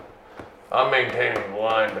 I'm maintaining the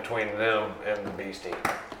line between them and the beastie.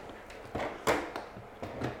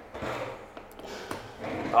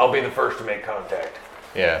 I'll be the first to make contact.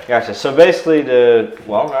 Yeah. Gotcha. So basically,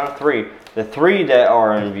 not three. The three that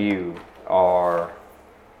are in view are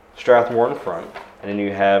Strathmore in front, and then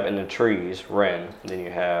you have in the trees Ren, and then you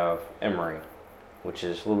have Emery, which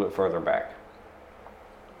is a little bit further back.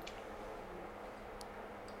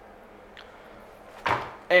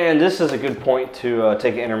 And this is a good point to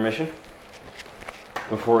take an intermission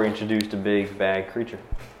before we introduce the big bad creature.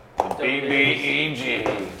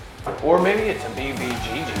 BBEG. Or maybe it's a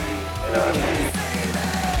BBGG.